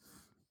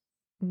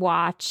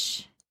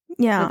watch.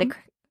 Yeah.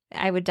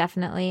 I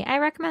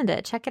recommend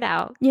it. Check it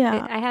out.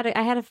 Yeah.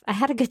 I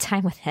had a good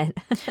time with it.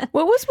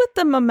 What was with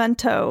the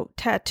memento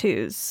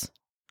tattoos?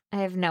 I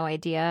have no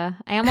idea.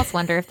 I almost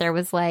wonder if there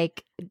was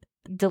like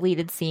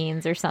deleted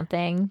scenes or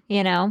something,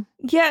 Yeah,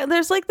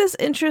 there's like this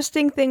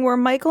interesting thing where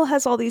Michael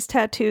has all these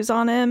tattoos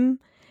on him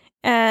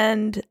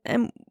and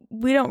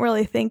we don't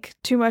really think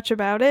too much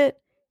about it.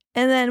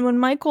 And then when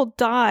Michael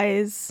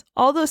dies,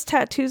 all those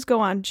tattoos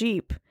go on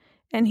Jeep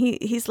and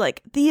he's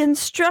like, the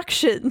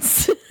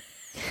instructions.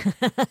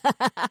 I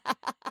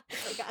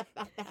forgot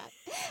about that.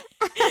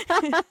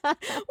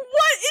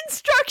 What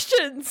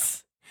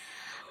instructions?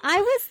 I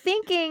was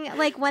thinking,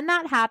 like, when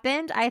that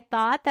happened, I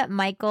thought that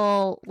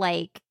Michael,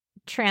 like,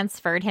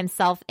 transferred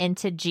himself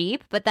into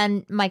Jeep, but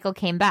then Michael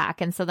came back,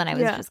 and so then I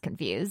was just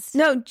confused.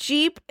 No,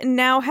 Jeep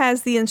now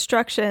has the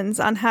instructions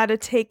on how to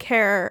take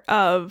care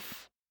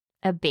of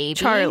a baby,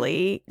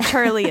 Charlie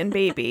and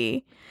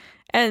baby,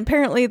 and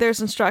apparently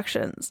there's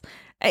instructions.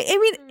 I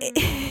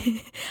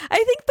mean,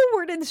 I think the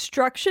word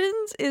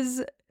instructions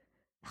is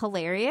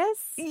hilarious.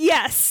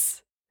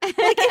 Yes. Like,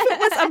 if it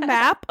was a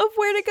map of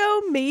where to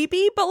go,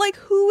 maybe, but like,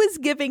 who is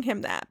giving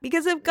him that?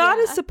 Because if God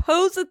is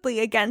supposedly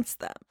against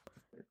them,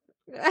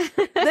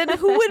 then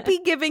who would be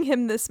giving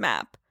him this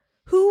map?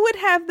 Who would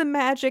have the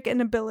magic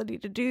and ability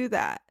to do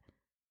that?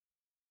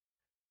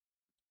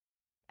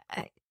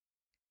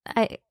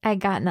 I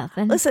got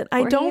nothing. Listen,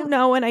 I don't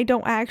know, and I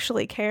don't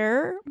actually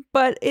care,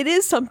 but it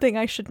is something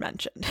I should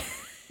mention.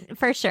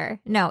 For sure.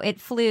 No,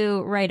 it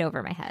flew right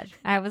over my head.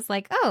 I was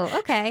like, oh,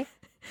 okay.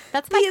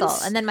 That's Michael.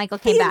 And then Michael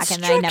came back,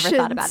 and I never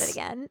thought about it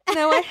again.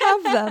 Now I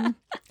have them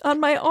on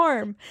my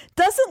arm.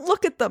 Doesn't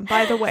look at them,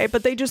 by the way,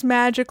 but they just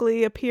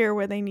magically appear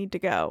where they need to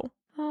go.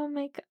 Oh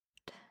my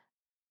God.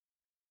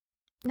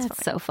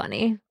 That's so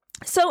funny.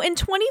 So in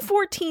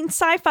 2014,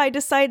 Sci-Fi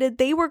decided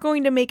they were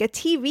going to make a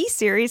TV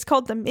series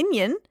called The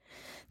Minion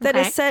that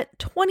is set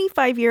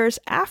 25 years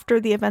after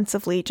the events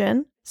of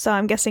Legion. So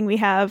I'm guessing we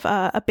have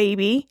a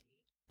baby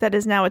that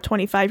is now a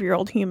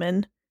 25-year-old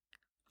human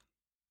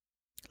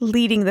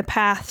leading the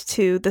path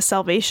to the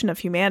salvation of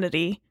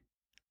humanity.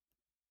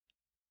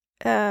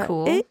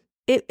 Cool.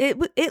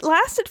 It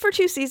lasted for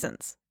 2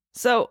 seasons.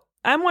 So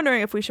I'm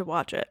wondering if we should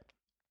watch it.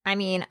 I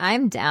mean,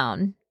 I'm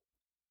down.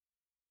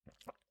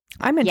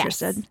 I'm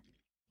interested.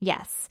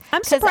 Yes.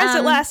 I'm surprised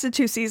it lasted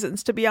 2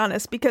 seasons, to be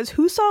honest, because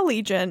who saw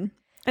Legion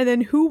and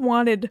then who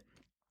wanted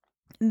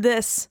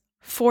this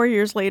 4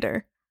 years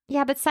later?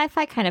 Yeah, but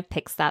Sci-Fi kind of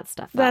picks that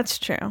stuff up. That's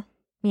true.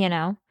 You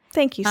know?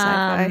 Thank you,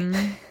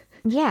 Sci-Fi.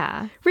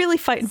 Yeah. Really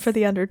fighting for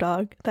the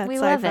underdog. That's we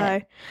Sci-Fi.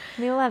 Love it.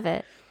 We love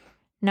it.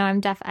 No,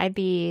 I'd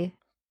be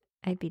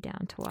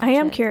down to watch it. I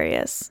am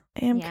curious.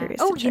 Curious.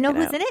 Oh, to you know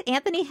check it who's out. in it?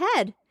 Anthony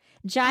Head.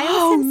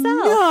 Giles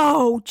himself.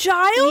 No,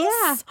 Giles?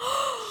 Yeah.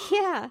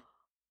 Yeah.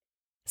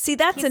 See,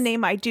 that's a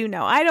name I do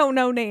know. I don't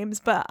know names,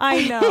 but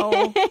I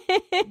know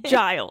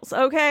Giles,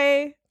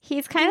 okay?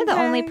 He's kind of the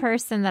only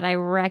person that I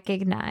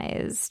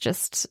recognize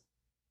just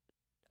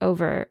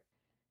over,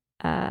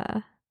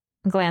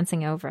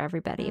 glancing over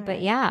everybody. Right.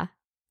 But yeah,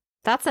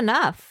 that's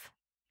enough.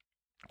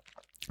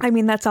 I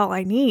mean, that's all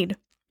I need.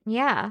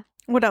 Yeah.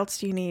 What else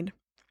do you need?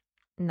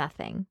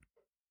 Nothing.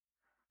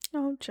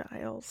 Oh,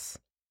 Giles.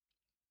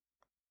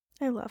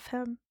 I love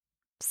him.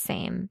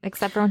 Same,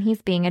 except for when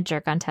he's being a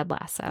jerk on Ted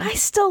Lasso. I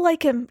still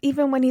like him,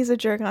 even when he's a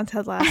jerk on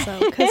Ted Lasso,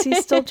 because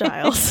he's still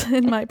Giles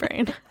in my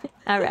brain.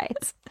 All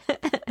right.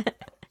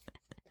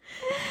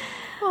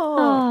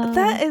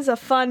 That is a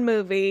fun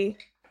movie.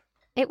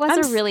 It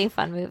was a really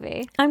fun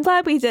movie. I'm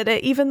glad we did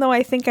it, even though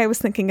I think I was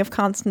thinking of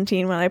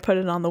Constantine when I put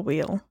it on the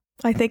wheel.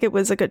 I think it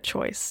was a good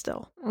choice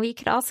still. We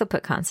could also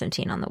put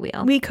Constantine on the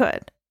wheel. We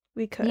could.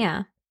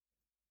 Yeah.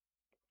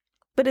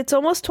 But it's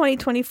almost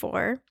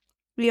 2024.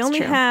 We only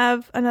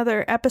have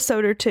another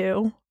episode or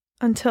 2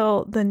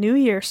 until the new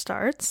year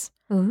starts.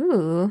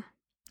 Ooh.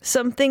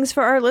 Some things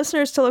for our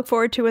listeners to look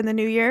forward to in the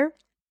new year.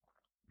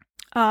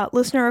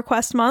 Listener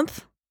Request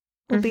Month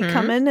will be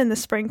coming in the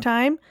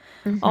springtime.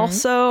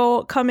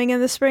 Also coming in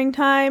the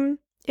springtime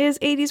is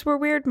 80s Were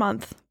Weird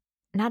Month.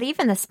 Not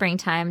even the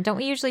springtime. Don't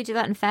we usually do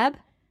that in Feb?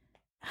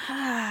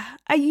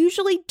 I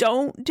usually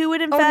don't do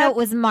it in Feb. Oh, no, it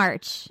was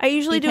March. I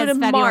usually do it in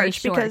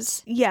March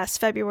because,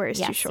 February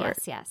is too short.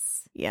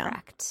 Yes. Yeah.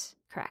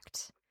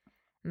 Correct.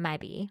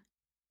 Maybe.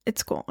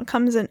 It's cool. It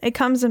comes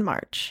in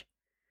March.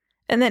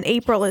 And then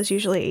April is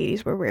usually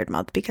 80s Were Weird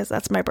Month because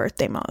that's my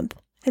birthday month.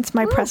 It's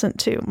my present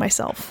to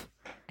myself.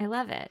 I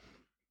love it.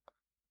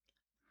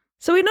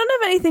 So we don't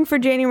have anything for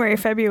January or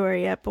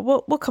February yet, but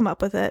we'll come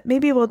up with it.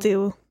 Maybe we'll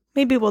do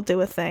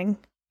a thing,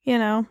 you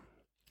know.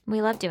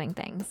 We love doing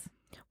things.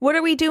 What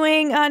are we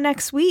doing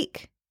next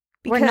week?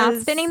 We're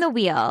not spinning the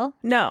wheel.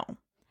 No.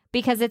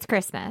 Because it's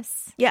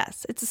Christmas.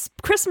 Yes, it's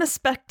a Christmas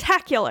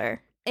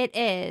spectacular. It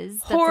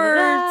is.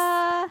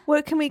 Horror.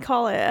 What can we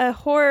call it? A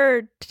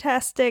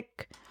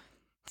horror-tastic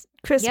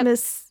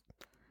Christmas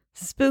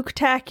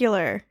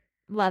spooktacular.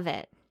 Love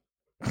it.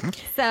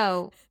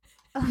 So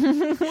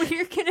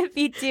we're going to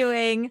be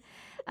doing,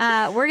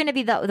 we're going to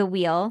be the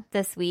wheel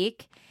this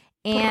week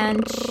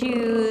and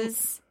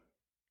choose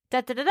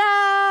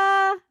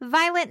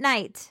Violent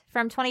Night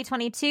from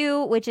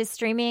 2022, which is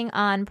streaming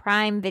on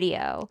Prime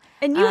Video.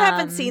 And you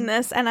haven't seen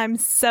this, and I'm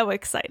so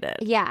excited.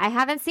 Yeah, I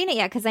haven't seen it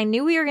yet because I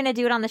knew we were going to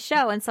do it on the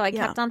show, and so I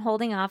kept on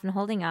holding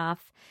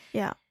off.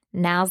 Yeah.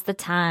 Now's the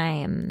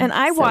time. And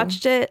I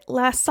watched it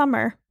last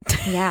summer.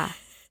 Yeah.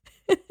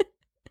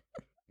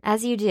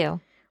 As you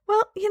do.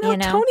 Well, you know,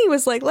 Tony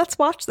was like, let's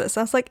watch this.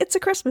 I was like, it's a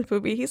Christmas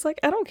movie. He's like,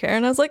 I don't care.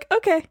 And I was like,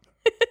 okay.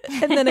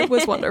 And then it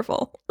was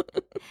wonderful.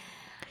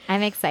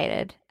 I'm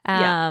excited.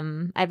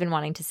 I've been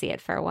wanting to see it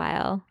for a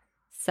while.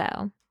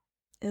 So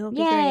it'll be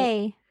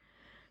great.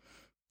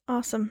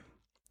 Awesome.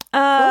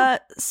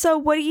 So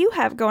what do you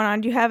have going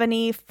on? Do you have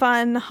any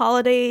fun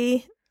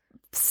holiday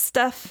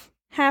stuff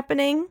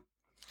happening?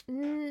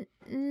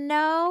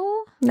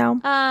 No.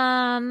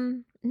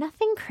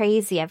 Nothing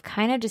crazy. I've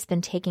kind of just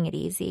been taking it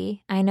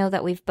easy. I know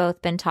that we've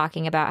both been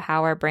talking about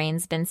how our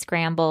brain's been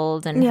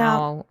scrambled and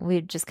how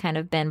we've just kind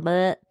of been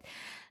bleh.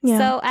 Yeah.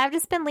 So I've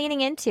just been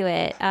leaning into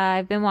it.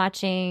 I've been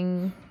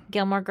watching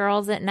Gilmore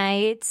Girls at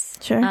night.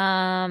 Sure.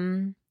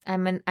 I'm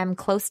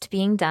close to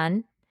being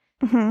done.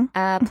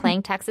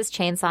 Playing Texas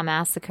Chainsaw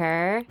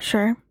Massacre.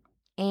 Sure.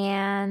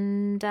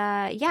 And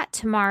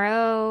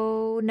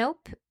tomorrow,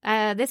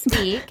 this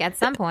week at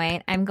some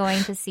point, I'm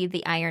going to see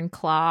The Iron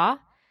Claw.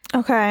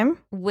 Okay.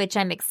 Which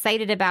I'm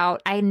excited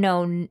about. I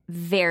know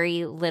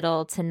very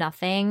little to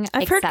nothing.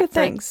 I've heard good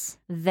things.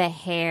 The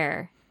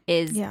hair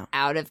is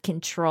out of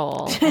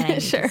control and I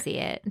need to see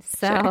it.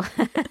 So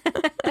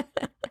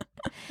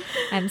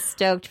I'm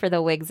stoked for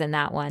the wigs in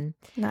that one.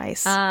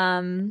 Nice.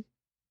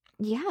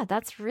 Yeah,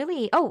 that's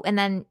really... Oh, and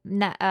then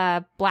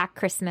Black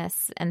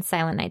Christmas and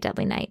Silent Night,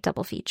 Deadly Night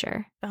double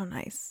feature. Oh,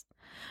 nice.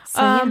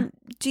 So,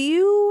 do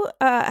you...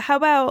 how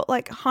about,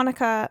 like,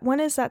 Hanukkah? When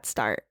does that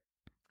start?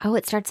 Oh,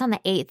 it starts on the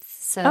 8th.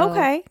 So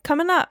okay,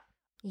 coming up.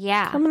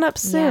 Yeah. Coming up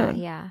soon.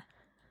 Yeah.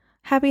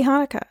 Happy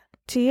Hanukkah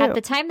to you. At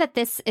the time that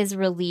this is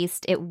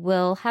released, it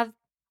will have...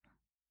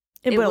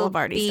 It will have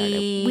already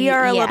started. We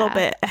are a little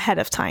bit ahead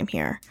of time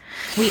here.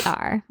 We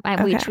are.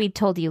 Which we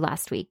told you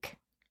last week.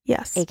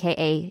 Yes.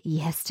 AKA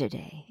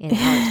yesterday in our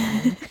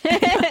time.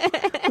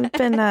 We've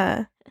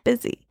been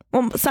busy.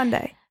 Well,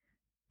 Sunday.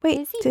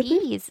 Wait, busy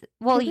bees.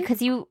 Well,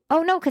 because you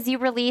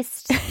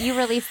released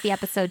the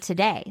episode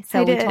today.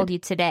 So we told you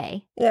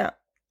today. Yeah.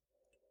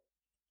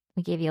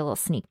 We gave you a little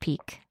sneak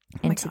peek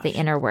into the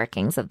inner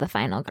workings of the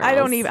Final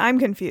Girls. I'm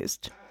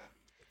confused.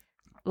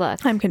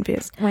 Look. I'm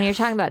confused. When you're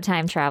talking about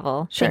time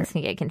travel, things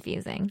can get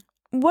confusing.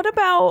 What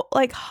about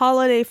like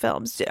holiday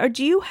films?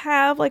 Do you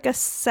have like a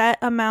set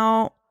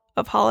amount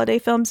of holiday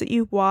films that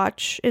you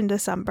watch in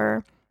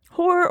December?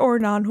 Horror or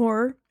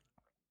non-horror?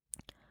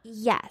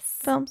 Yes.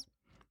 Films?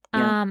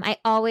 Yeah. I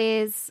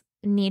always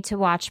need to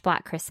watch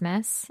Black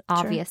Christmas,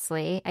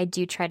 obviously. Sure. I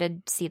do try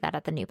to see that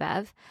at the New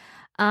Bev.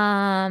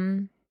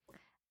 I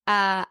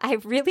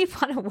really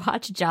want to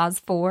watch Jaws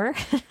 4.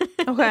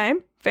 Okay.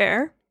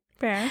 Fair.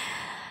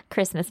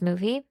 Christmas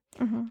movie.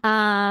 Mm-hmm.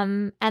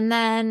 And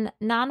then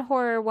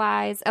non-horror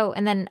wise, what's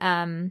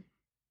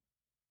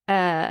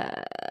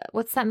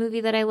that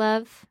movie that I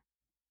love?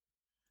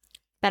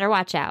 Better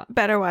Watch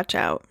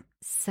Out.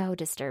 So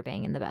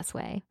disturbing in the best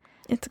way.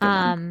 It's a good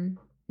one.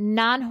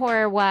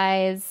 Non-horror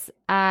wise,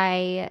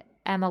 I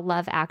am a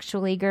Love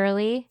Actually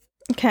girly.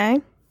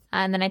 Okay.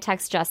 And then I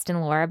text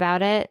Justin Lore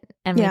about it,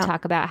 and we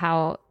talk about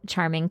how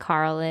charming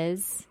Carl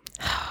is.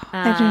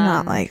 I do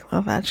not like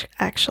Love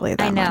Actually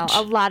that much. I know.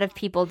 A lot of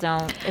people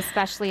don't,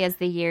 especially as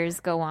the years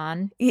go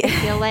on. Yeah. I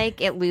feel like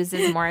it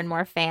loses more and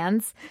more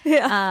fans.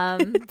 Yeah.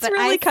 It's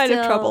really kind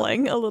of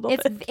troubling a little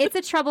bit. It's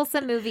a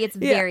troublesome movie. It's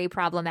very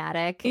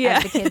problematic,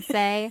 as the kids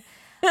say.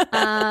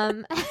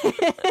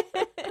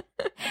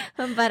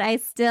 But I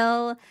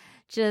still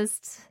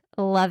just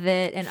love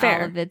it and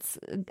all of its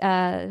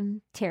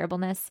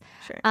terribleness.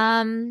 Sure.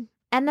 And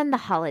then The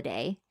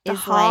Holiday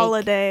is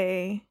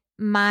like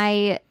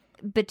my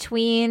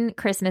between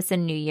Christmas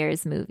and New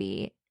Year's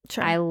movie.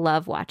 Sure. I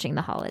love watching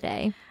The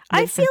Holiday.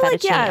 I feel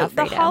like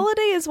The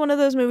Holiday is one of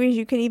those movies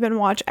you can even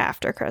watch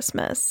after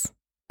Christmas.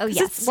 Oh,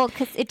 yes. Well,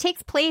 because it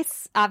takes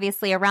place,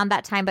 obviously, around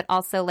that time, but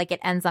also, like, it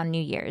ends on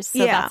New Year's. So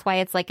that's why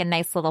it's, like, a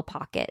nice little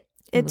pocket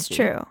It's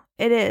movie. true.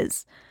 It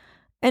is.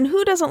 And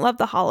who doesn't love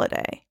The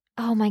Holiday?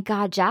 Oh, my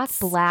God. Jack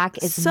Black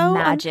is so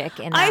magic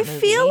in that movie. I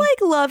feel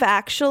like Love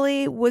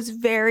Actually was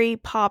very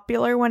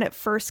popular when it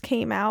first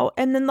came out.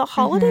 And then The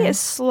Holiday has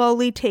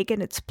slowly taken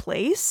its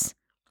place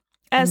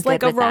as,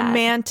 like, a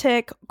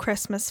romantic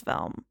Christmas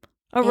film.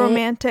 A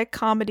romantic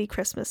comedy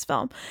Christmas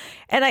film.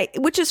 And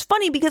which is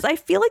funny because I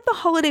feel like The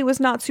Holiday was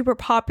not super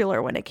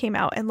popular when it came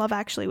out and Love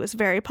Actually was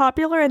very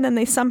popular, and then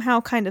they somehow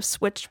kind of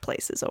switched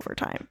places over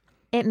time.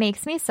 It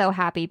makes me so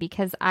happy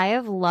because I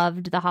have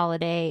loved The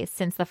Holiday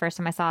since the first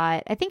time I saw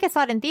it. I think I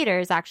saw it in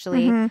theaters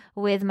actually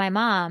with my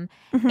mom.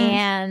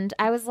 And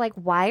I was like,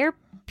 why are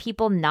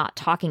people not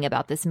talking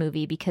about this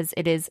movie? Because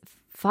it is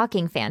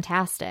fucking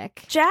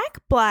fantastic. Jack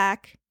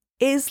Black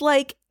is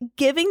like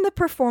giving the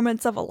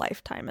performance of a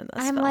lifetime in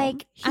this film.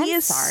 Like, he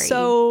is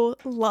so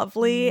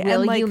lovely. Will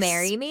and like, you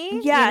marry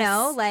me? Yes. You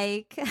know,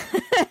 like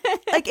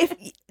like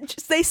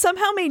if they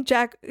somehow made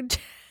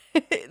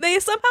they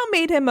somehow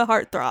made him a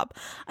heartthrob.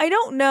 I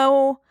don't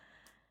know.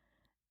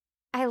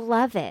 I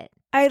love it.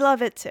 I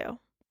love it too.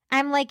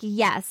 I'm like,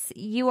 yes,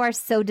 you are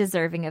so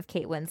deserving of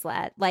Kate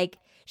Winslet. Like,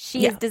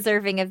 she is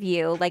deserving of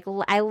you. Like,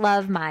 I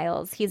love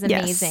Miles. He's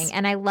amazing. Yes.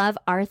 And I love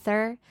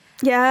Arthur.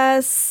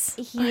 Yes.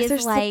 He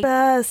Arthur's is like the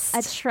best.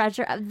 a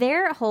treasure.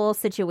 Their whole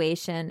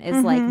situation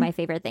is like my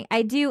favorite thing.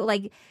 I do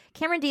like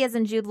Cameron Diaz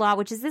and Jude Law,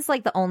 which is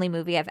like the only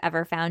movie I've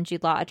ever found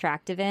Jude Law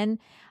attractive in.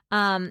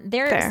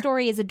 Their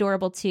story is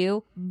adorable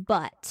too,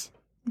 but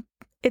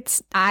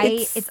it's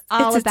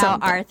all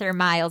about Arthur,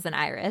 Miles, and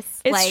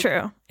Iris. It's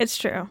true. It's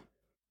true.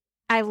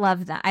 I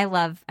love that. I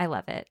love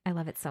it. I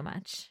love it so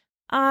much.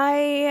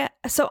 I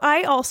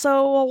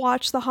also will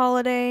watch The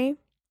Holiday.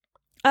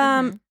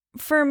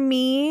 For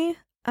me,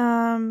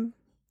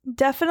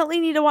 definitely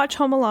need to watch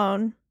Home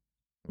Alone.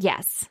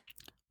 Yes.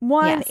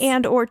 1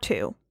 and or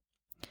 2.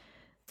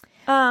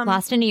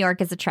 Lost in New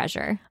York is a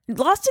treasure.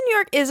 Lost in New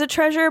York is a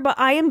treasure, but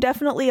I am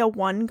definitely a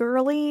 1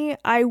 girly.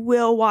 I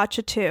will watch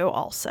a 2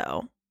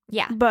 also.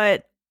 Yeah.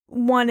 But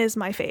 1 is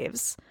my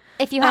faves.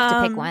 If you have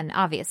to pick one,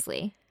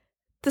 obviously.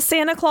 The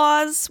Santa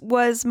Claus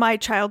was my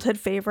childhood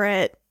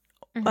favorite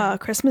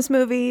Christmas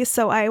movie,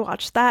 so I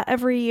watched that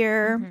every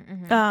year.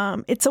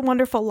 It's a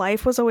Wonderful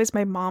Life was always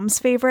my mom's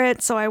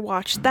favorite, so I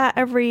watched that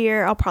every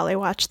year. I'll probably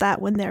watch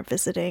that when they're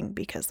visiting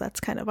because that's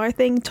kind of our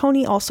thing.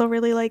 Tony also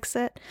really likes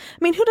it. I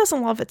mean, who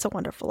doesn't love It's a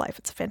Wonderful Life?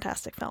 It's a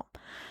fantastic film.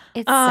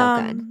 It's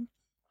so good.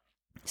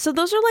 So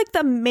those are like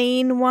the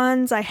main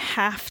ones I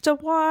have to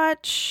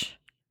watch.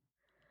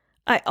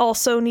 I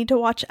also need to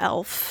watch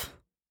Elf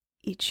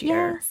each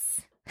year.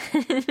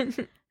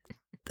 Yes.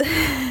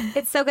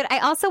 It's so good. I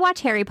also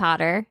watch Harry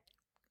Potter.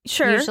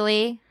 Sure.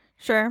 Usually.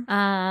 Sure.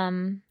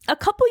 A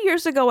couple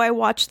years ago, I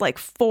watched like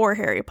 4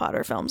 Harry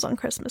Potter films on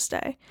Christmas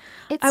Day.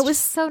 It was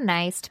so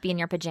nice to be in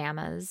your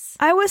pajamas.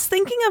 I was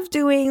thinking of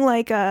doing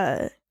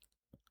I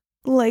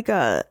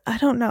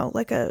don't know,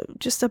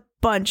 just a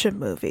bunch of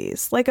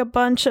movies, like a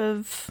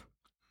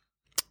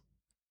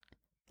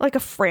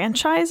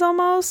franchise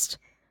almost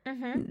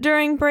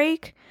during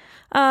break.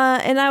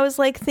 And I was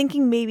like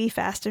thinking maybe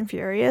Fast and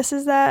Furious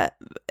is that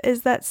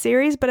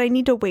series, but I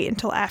need to wait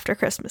until after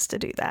Christmas to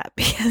do that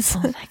because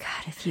oh my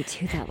God, if you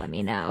do that, let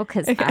me know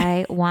because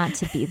I want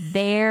to be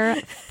there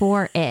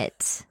for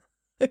it.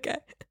 Okay.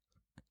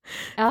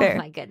 Oh Fair.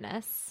 My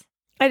goodness.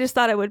 I just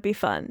thought it would be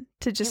fun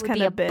to just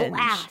kind of binge.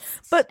 Blast.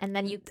 But and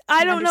then you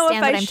I don't know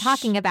if what I'm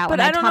talking about but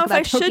when I don't know if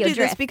I should Tokyo do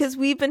Drift. this because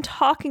we've been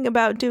talking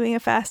about doing a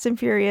Fast and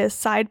Furious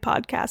side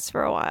podcast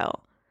for a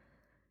while.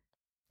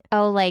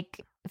 Oh,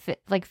 like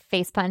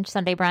Face Punch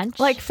Sunday Brunch?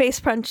 Like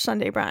Face Punch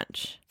Sunday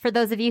Brunch. For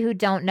those of you who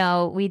don't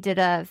know, we did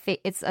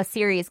it's a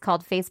series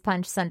called Face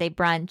Punch Sunday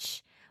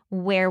Brunch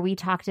where we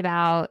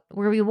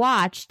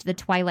watched the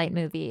Twilight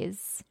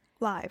movies.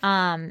 Live.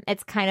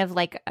 It's kind of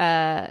like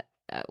a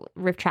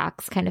Riff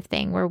Tracks kind of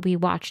thing where we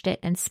watched it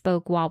and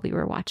spoke while we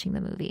were watching the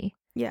movie.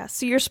 Yeah,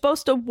 so you're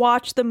supposed to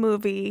watch the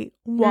movie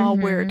while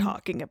we're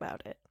talking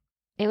about it.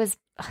 It was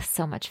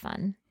so much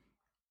fun.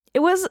 It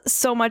was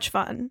so much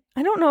fun.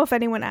 I don't know if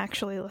anyone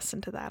actually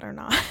listened to that or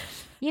not.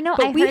 You know,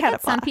 I heard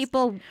that some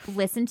people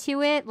listen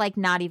to it like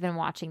not even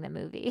watching the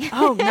movie.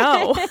 Oh,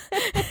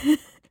 no.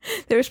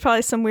 There's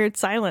probably some weird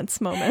silence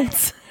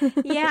moments.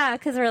 Yeah,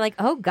 because we're like,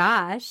 oh,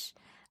 gosh.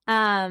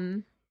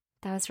 That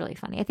was really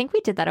funny. I think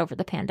we did that over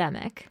the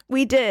pandemic.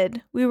 We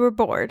did. We were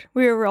bored.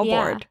 We were real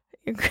bored.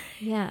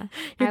 Yeah.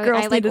 Your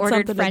girls needed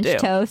ordered something French to do.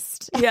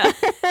 toast. Yeah.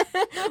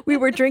 We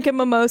were drinking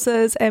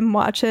mimosas and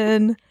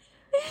watching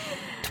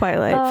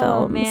Twilight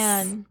films. Oh,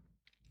 man.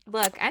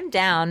 Look, I'm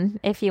down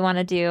if you want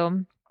to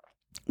do.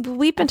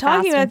 We've been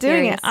talking about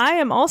doing it. I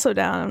am also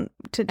down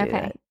to do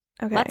it.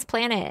 Okay. Let's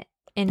plan it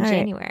in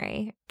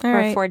January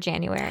for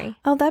January.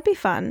 Oh, that'd be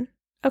fun.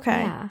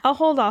 Okay. Yeah. I'll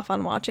hold off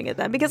on watching it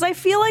then because I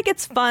feel like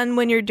it's fun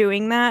when you're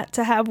doing that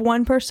to have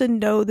one person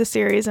know the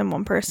series and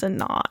one person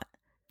not.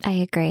 I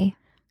agree.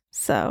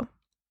 So,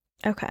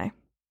 okay.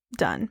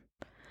 Done.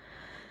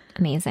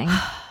 Amazing.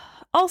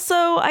 Also,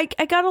 I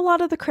got a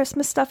lot of the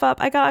Christmas stuff up.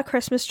 I got a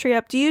Christmas tree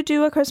up. Do you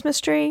do a Christmas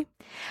tree?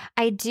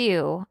 I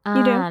do.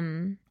 You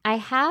do? I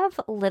have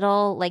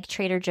little like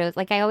Trader Joe's.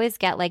 Like I always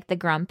get like the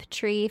Grump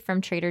tree from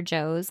Trader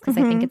Joe's because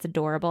I think it's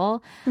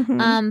adorable.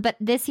 But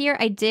this year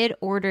I did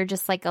order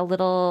just like a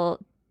little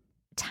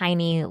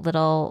tiny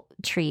little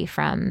tree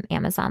from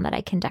Amazon that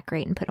I can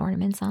decorate and put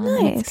ornaments on.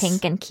 Nice. And it's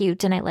pink and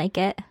cute and I like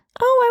it.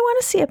 Oh, I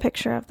want to see a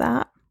picture of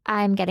that.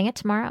 I'm getting it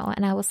tomorrow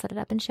and I will set it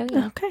up and show you.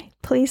 Okay,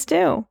 please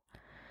do.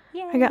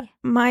 Yay. I got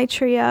my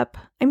tree up.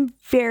 I'm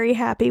very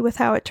happy with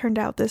how it turned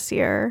out this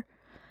year.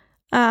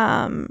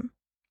 And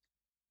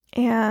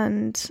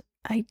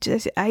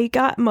I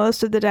got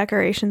most of the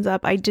decorations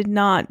up. I did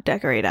not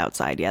decorate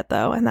outside yet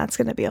though, and that's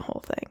going to be a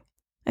whole thing.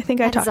 I think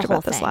I talked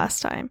about this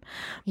last time.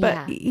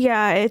 But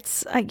yeah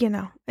it's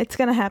it's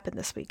going to happen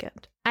this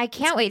weekend. I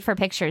can't wait for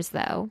pictures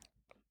though.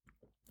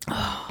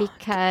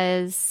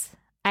 Because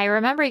I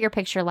remember your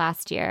picture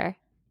last year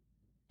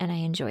and I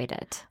enjoyed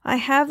it. I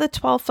have the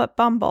 12-foot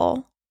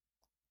Bumble.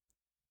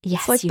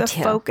 Yes, it's like the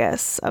too.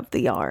 Focus of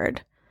the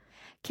yard.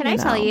 Can I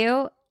tell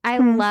you, I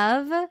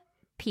love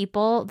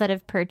people that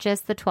have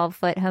purchased the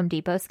 12-foot Home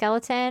Depot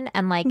skeleton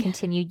and like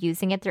continued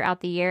using it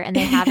throughout the year, and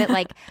they have it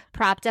like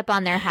propped up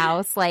on their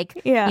house,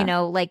 like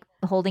like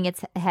holding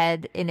its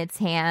head in its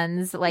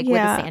hands, like with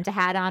a Santa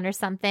hat on or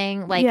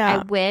something. Like I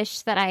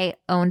wish that I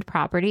owned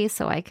property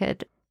so I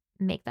could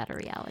make that a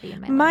reality in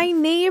my life. My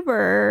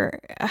neighbor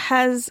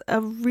has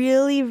a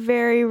really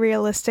very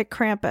realistic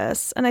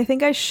Krampus, and I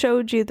think I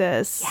showed you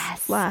this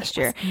last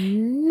year.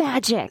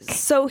 Magic.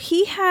 So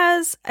he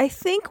has, I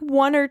think,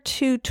 1 or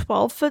 2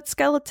 12-foot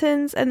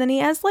skeletons, and then he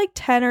has like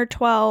 10 or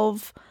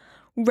 12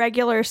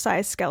 regular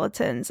size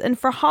skeletons. And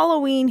for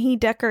Halloween, he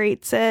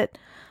decorates it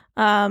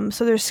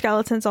So there's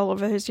skeletons all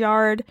over his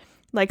yard,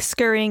 like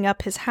scurrying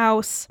up his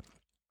house.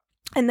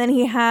 And then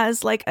he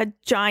has like a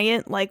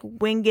giant like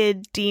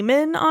winged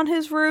demon on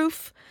his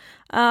roof.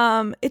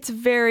 It's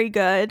very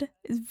good.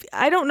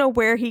 I don't know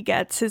where he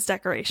gets his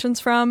decorations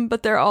from,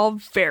 but they're all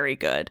very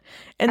good.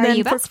 And Are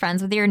you best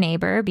friends with your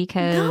neighbor?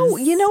 Because no,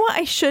 you know what?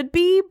 I should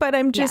be, but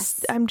I'm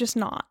just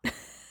not.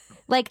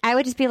 Like, I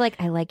would just be like,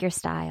 I like your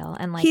style,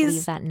 and like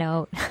leave that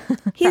note.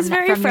 He's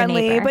very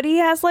friendly, but he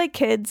has like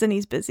kids and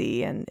he's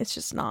busy, and it's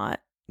just not,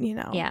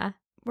 Yeah.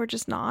 We're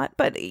just not.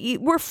 But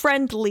we're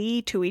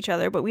friendly to each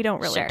other, but we don't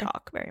really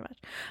talk very much.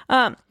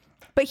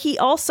 But he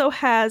also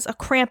has a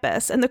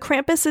Krampus, and the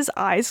Krampus's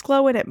eyes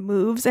glow and it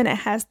moves, and it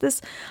has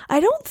this. I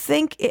don't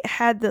think it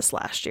had this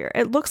last year.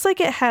 It looks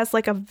like it has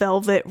like a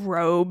velvet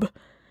robe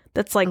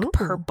that's like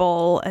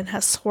purple and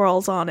has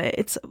swirls on it.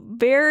 It's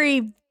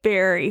very,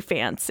 very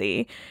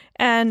fancy.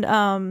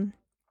 And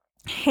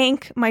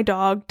Hank, my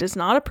dog, does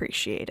not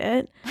appreciate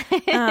it.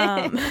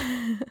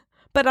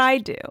 But I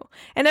do.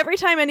 And every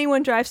time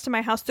anyone drives to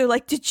my house, they're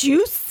like, "Did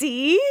you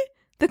see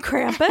the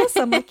Krampus?"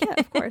 I'm like, "Yeah,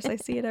 of course. I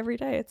see it every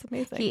day. It's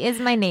amazing." He is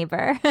my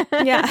neighbor.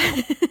 Yeah.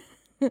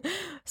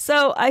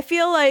 So I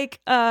feel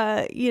like,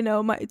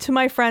 to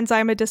my friends,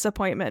 I'm a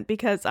disappointment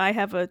because I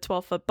have a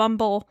 12-foot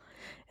Bumble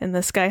and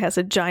this guy has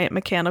a giant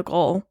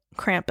mechanical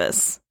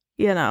Krampus,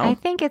 I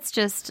think it's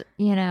just,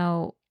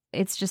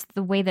 it's just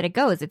the way that it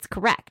goes. It's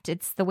correct.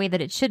 It's the way that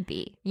it should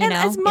be. And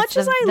as much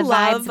as I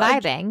love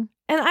vibing.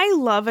 And I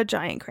love a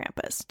giant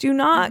Krampus. Do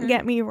not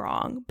get me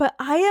wrong, but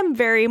I am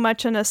very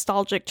much a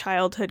nostalgic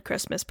childhood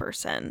Christmas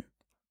person.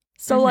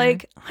 So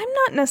like, I'm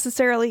not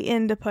necessarily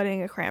into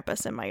putting a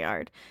Krampus in my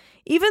yard.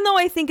 Even though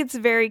I think it's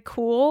very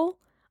cool,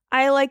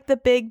 I like the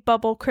big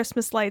bubble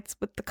Christmas lights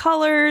with the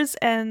colors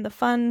and the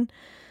fun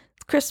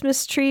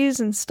Christmas trees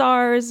and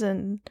stars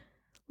and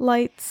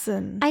lights.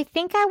 And I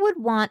think I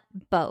would want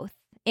both.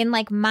 In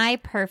like my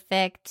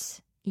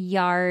perfect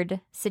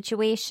yard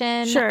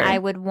situation, I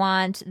would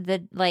want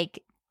the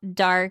like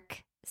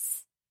dark,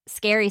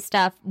 scary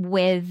stuff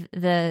with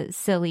the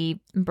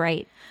silly,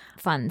 bright,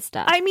 fun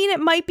stuff. I mean,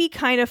 it might be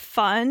kind of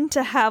fun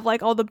to have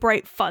like all the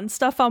bright, fun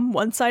stuff on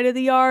one side of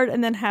the yard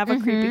and then have a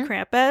creepy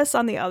Krampus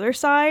on the other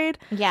side.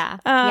 Yeah.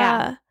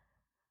 Yeah.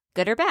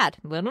 Good or bad.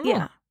 I don't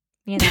know.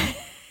 Yeah.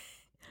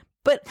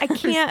 But I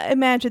can't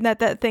imagine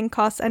that thing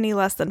costs any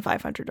less than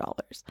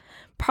 $500.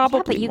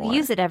 Probably but you more.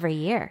 use it every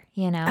year,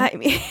 I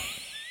mean,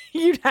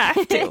 you'd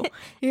have to.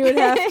 You would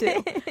have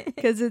to.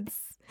 Because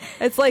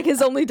it's like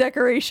his only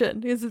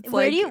decoration. It's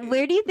where do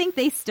you think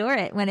they store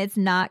it when it's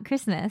not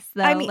Christmas,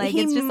 though? I mean, like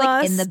it's just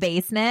like in the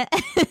basement.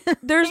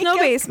 There's no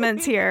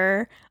basements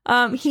here.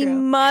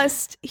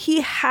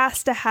 He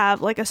has to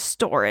have like a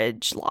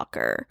storage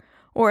locker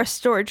or a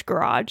storage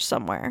garage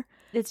somewhere.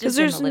 It's just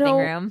in the living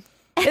room.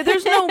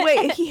 There's no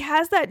way. He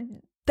has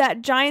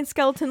that giant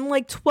skeleton,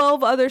 like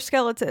 12 other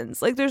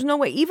skeletons. Like, there's no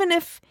way. Even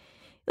if,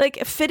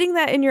 like, fitting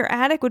that in your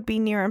attic would be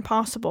near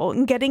impossible,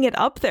 and getting it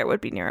up there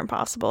would be near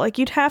impossible. Like,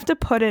 you'd have to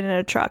put it in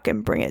a truck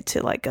and bring it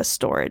to, like, a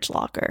storage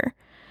locker.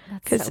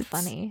 That's so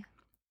funny.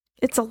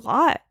 It's a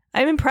lot.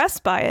 I'm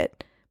impressed by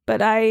it,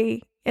 but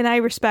I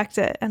respect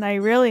it, and I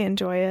really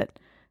enjoy it.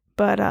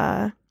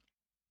 But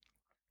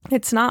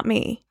it's not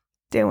me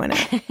doing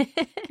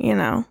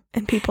it,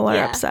 and people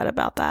are upset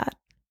about that.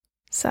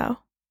 So,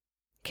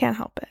 can't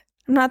help it.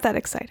 I'm not that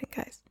exciting,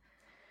 guys.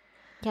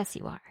 Yes,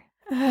 you are.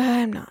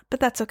 I'm not,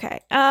 but that's okay.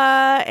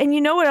 And you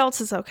know what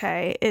else is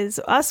okay is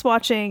us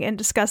watching and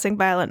discussing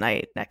Violent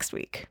Night next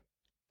week.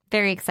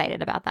 Very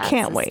excited about that.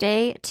 Can't wait.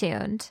 Stay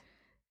tuned.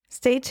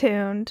 Stay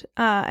tuned.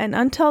 And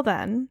until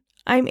then,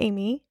 I'm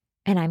Amy.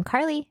 And I'm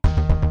Carly.